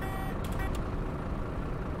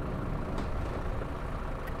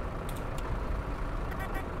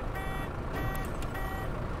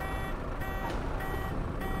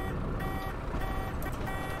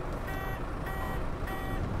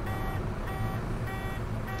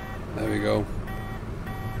 There we go.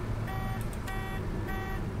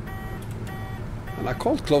 And I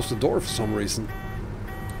can't close the door for some reason.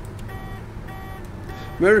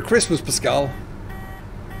 Merry Christmas, Pascal.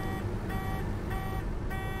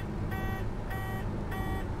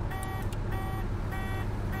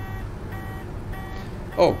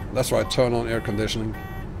 Oh, that's right, turn on air conditioning.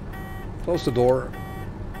 Close the door.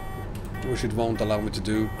 Which it won't allow me to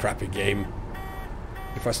do. Crappy game.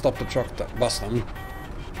 If I stop the truck, that bus them.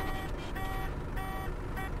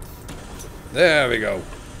 There we go.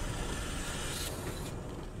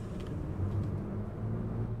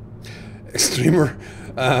 Extremer.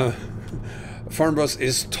 Fernbus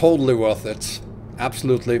is totally worth it.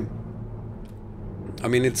 Absolutely. I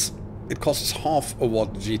mean, it costs half of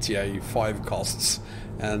what GTA 5 costs.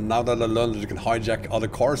 And now that I learned that you can hijack other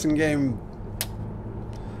cars in game,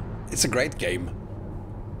 it's a great game.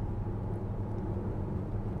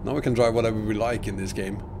 Now we can drive whatever we like in this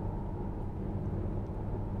game.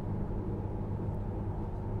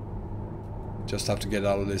 Just have to get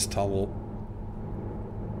out of this tunnel.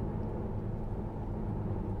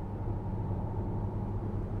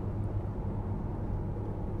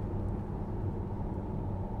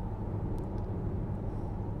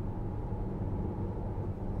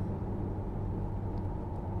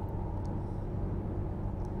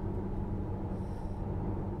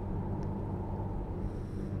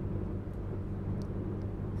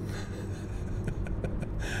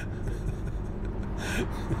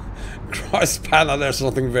 Christ, Panna, there's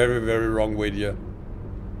something very, very wrong with you.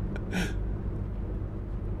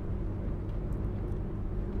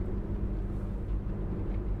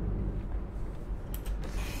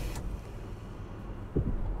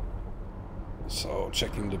 So,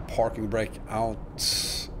 checking the parking brake out.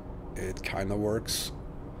 It kind of works.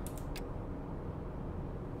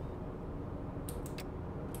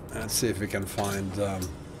 Let's see if we can find a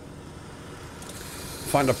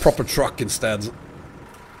proper truck instead.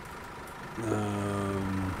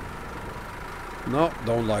 No,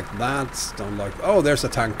 don't like that. Don't like... Oh, there's a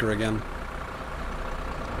tanker again.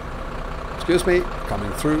 Excuse me,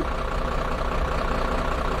 coming through.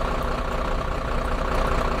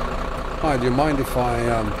 Hi, do you mind if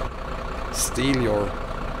I steal your...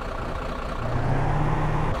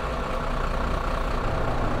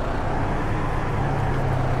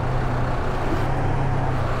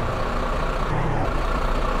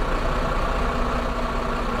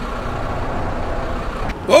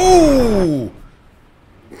 Oh!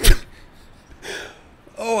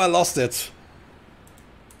 Oh, I lost it.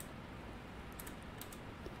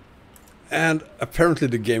 And apparently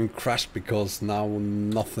the game crashed because now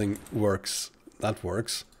nothing works. That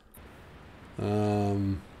works.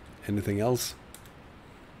 Anything else?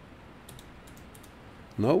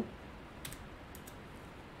 No?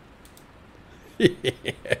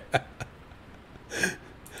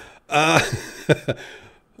 I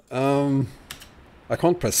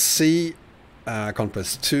can't press C, I can't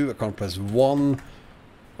press 2, I can't press 1,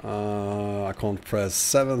 I can't press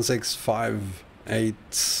 7, 6, 5,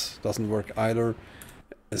 8, doesn't work either.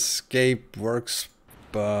 Escape works,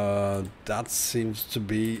 but that seems to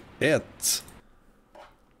be it.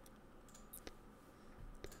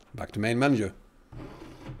 Back to main menu.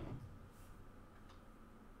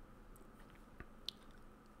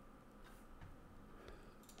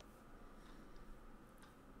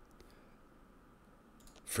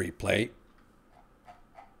 Free play.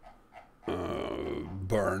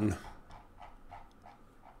 Burn.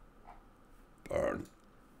 Burn.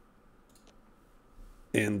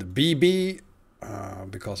 In the BB,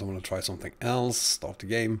 because I want to try something else. Start the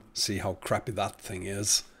game. See how crappy that thing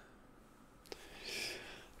is.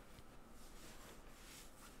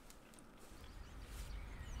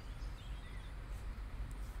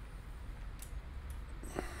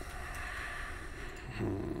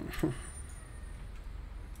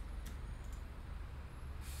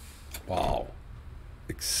 Wow,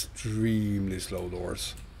 extremely slow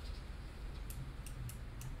doors.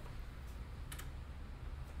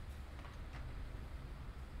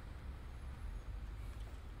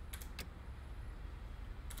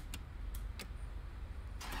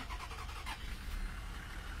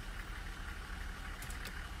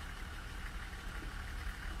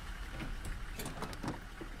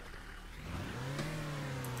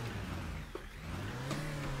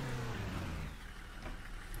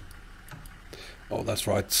 Oh, that's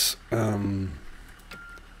right.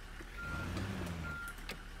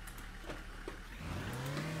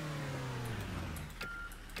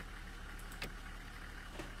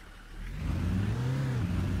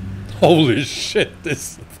 Holy shit,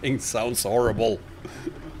 this thing sounds horrible.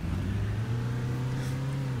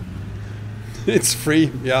 It's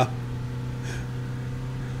free, yeah.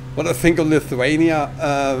 What I think of Lithuania,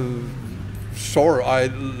 sure, I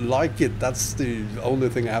like it. That's the only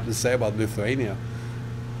thing I have to say about Lithuania.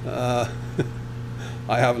 I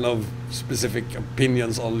have no specific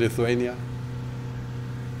opinions on Lithuania.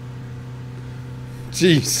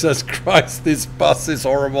 Jesus Christ, this bus is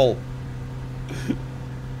horrible.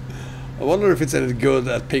 I wonder if it's any good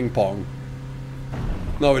at ping pong.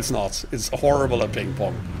 No, it's not. It's horrible at ping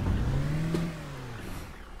pong.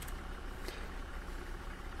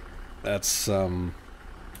 Let's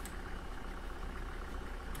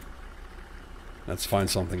find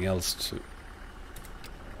something else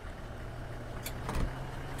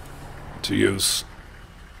to use.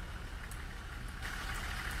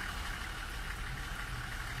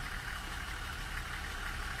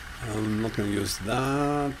 I'm not going to use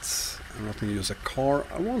that. I'm not going to use a car.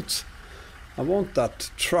 I want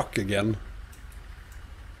that truck again.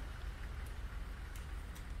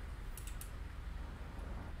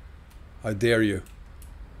 I dare you.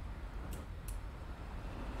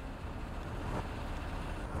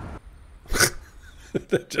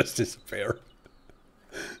 They just disappear.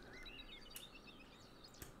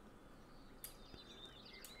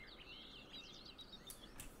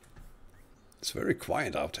 It's very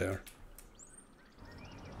quiet out here.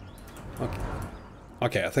 Okay.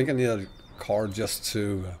 Okay, I think I need a car just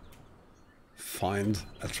to find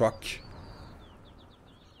a truck.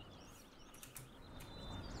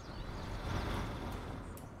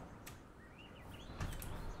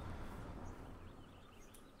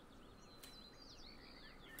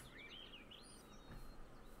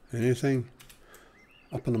 Anything?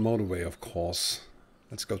 Up on the motorway, of course.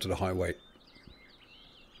 Let's go to the highway.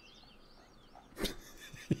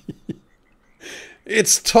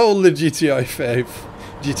 It's totally GTA 5.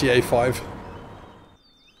 GTA 5.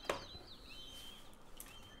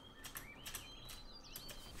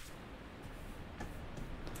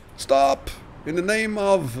 Stop! In the name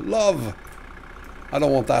of love. I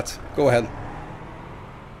don't want that. Go ahead.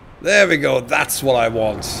 There we go. That's what I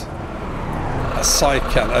want. A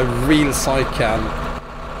Cycan. A real Cycan.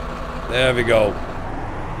 There we go.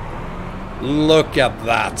 Look at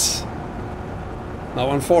that.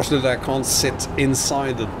 Now, unfortunately, I can't sit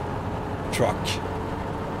inside the truck.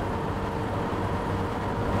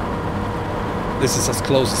 This is as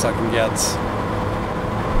close as I can get.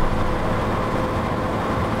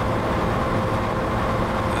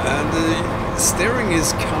 And the steering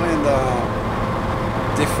is kinda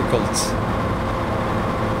difficult.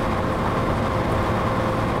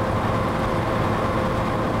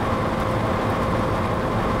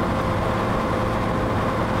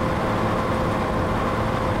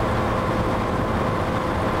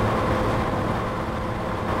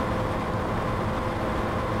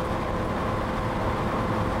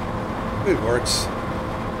 it works.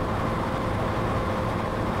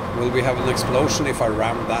 Will we have an explosion if I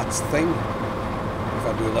ram that thing? If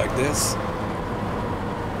I do it like this?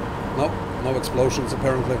 Nope, no explosions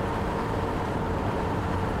apparently.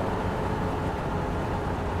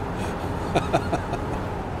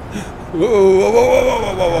 Whoa, whoa, whoa,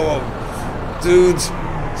 whoa, whoa, whoa, whoa. Dude,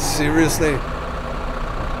 seriously?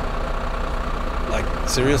 Like,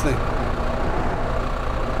 seriously?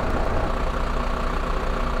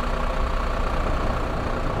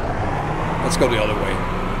 Let's go the other way.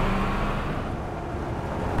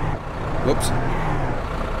 Whoops.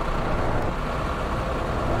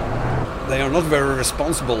 They are not very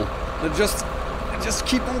responsible. They just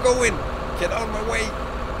keep on going. Get out of my way.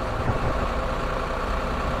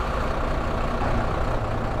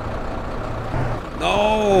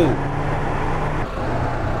 No!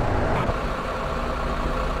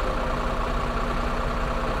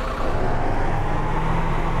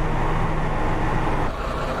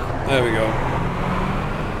 There we go.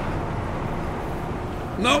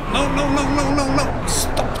 No, no, no, no, no, no, no!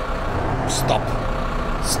 Stop! Stop!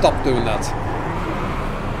 Stop doing that.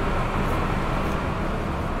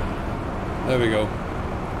 There we go.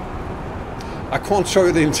 I can't show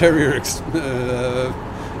you the interior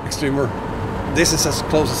extremer. This is as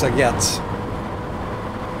close as I get.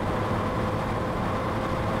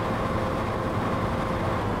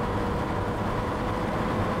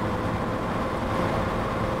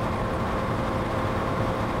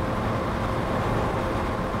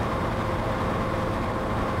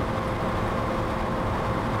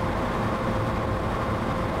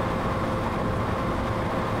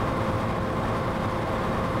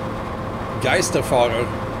 Geisterfahrer.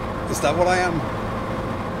 Is that what I am?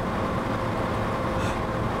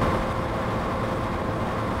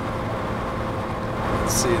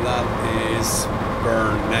 Let's see, that is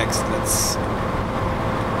burn next. Let's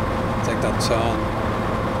take that turn.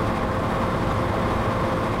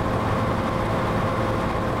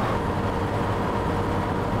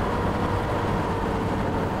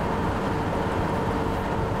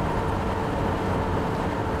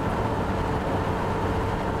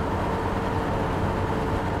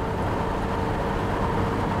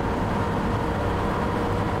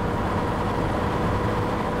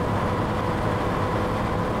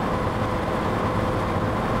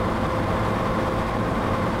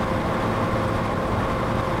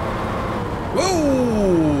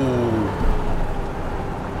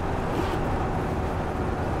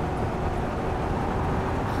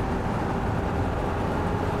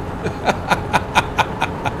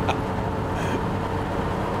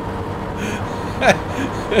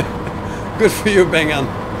 Good for you, Bengan.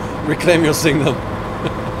 Reclaim your signal.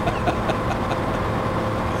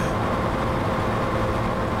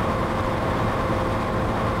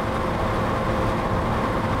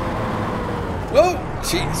 Oh,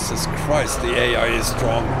 Jesus Christ, the AI is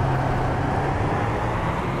strong.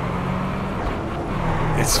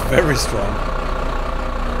 It's very strong.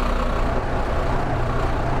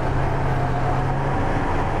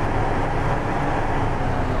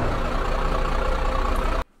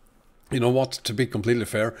 You know what, to be completely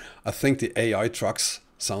fair, I think the AI trucks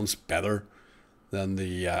sounds better than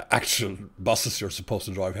the actual buses you're supposed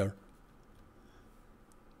to drive here.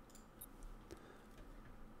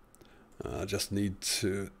 I just need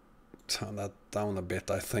to turn that down a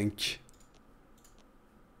bit, I think.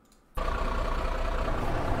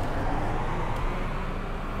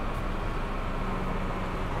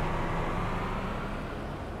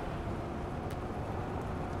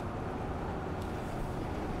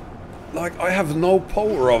 Like, I have no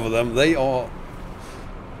power over them. They are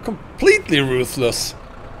completely ruthless.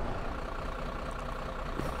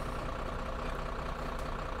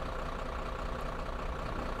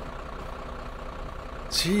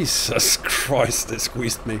 Jesus Christ, they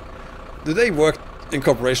squeezed me. Do they work in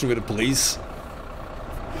cooperation with the police?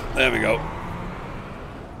 There we go.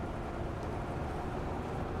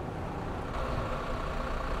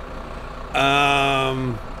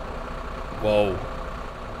 Whoa.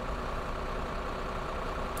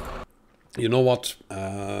 You know what,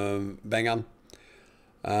 Bengan?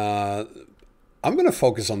 I'm gonna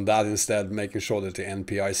focus on that instead, making sure that the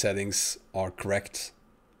NPI settings are correct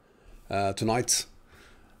tonight.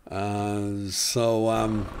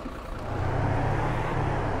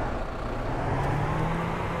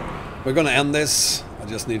 We're gonna end this. I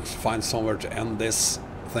just need to find somewhere to end this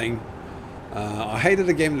thing. I hated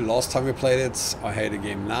the game the last time we played it. I hate the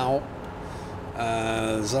game now.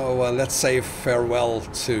 Let's say farewell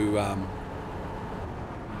to...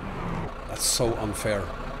 That's so unfair.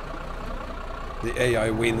 The AI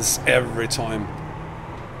wins every time.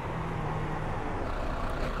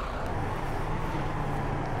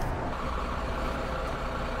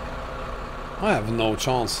 I have no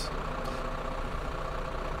chance.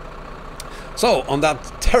 So, on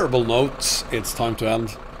that terrible note, it's time to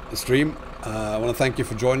end the stream. I want to thank you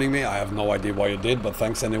for joining me. I have no idea why you did, but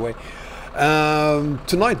thanks anyway.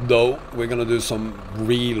 Tonight, though, we're going to do some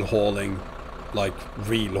real hauling. Like,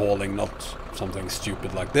 real hauling, not something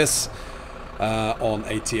stupid like this. On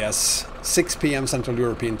ATS. 6 p.m. Central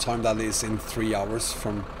European time. That is in 3 hours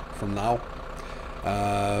from now.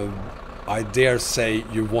 I dare say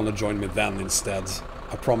you want to join me then instead.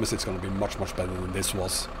 I promise it's going to be much, much better than this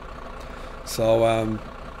was. So,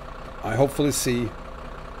 I hopefully see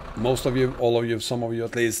most of you, all of you, some of you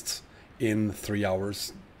at least, in 3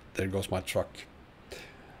 hours. There goes my truck.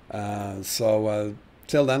 So,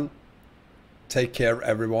 till then, take care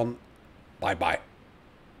everyone. Bye-bye.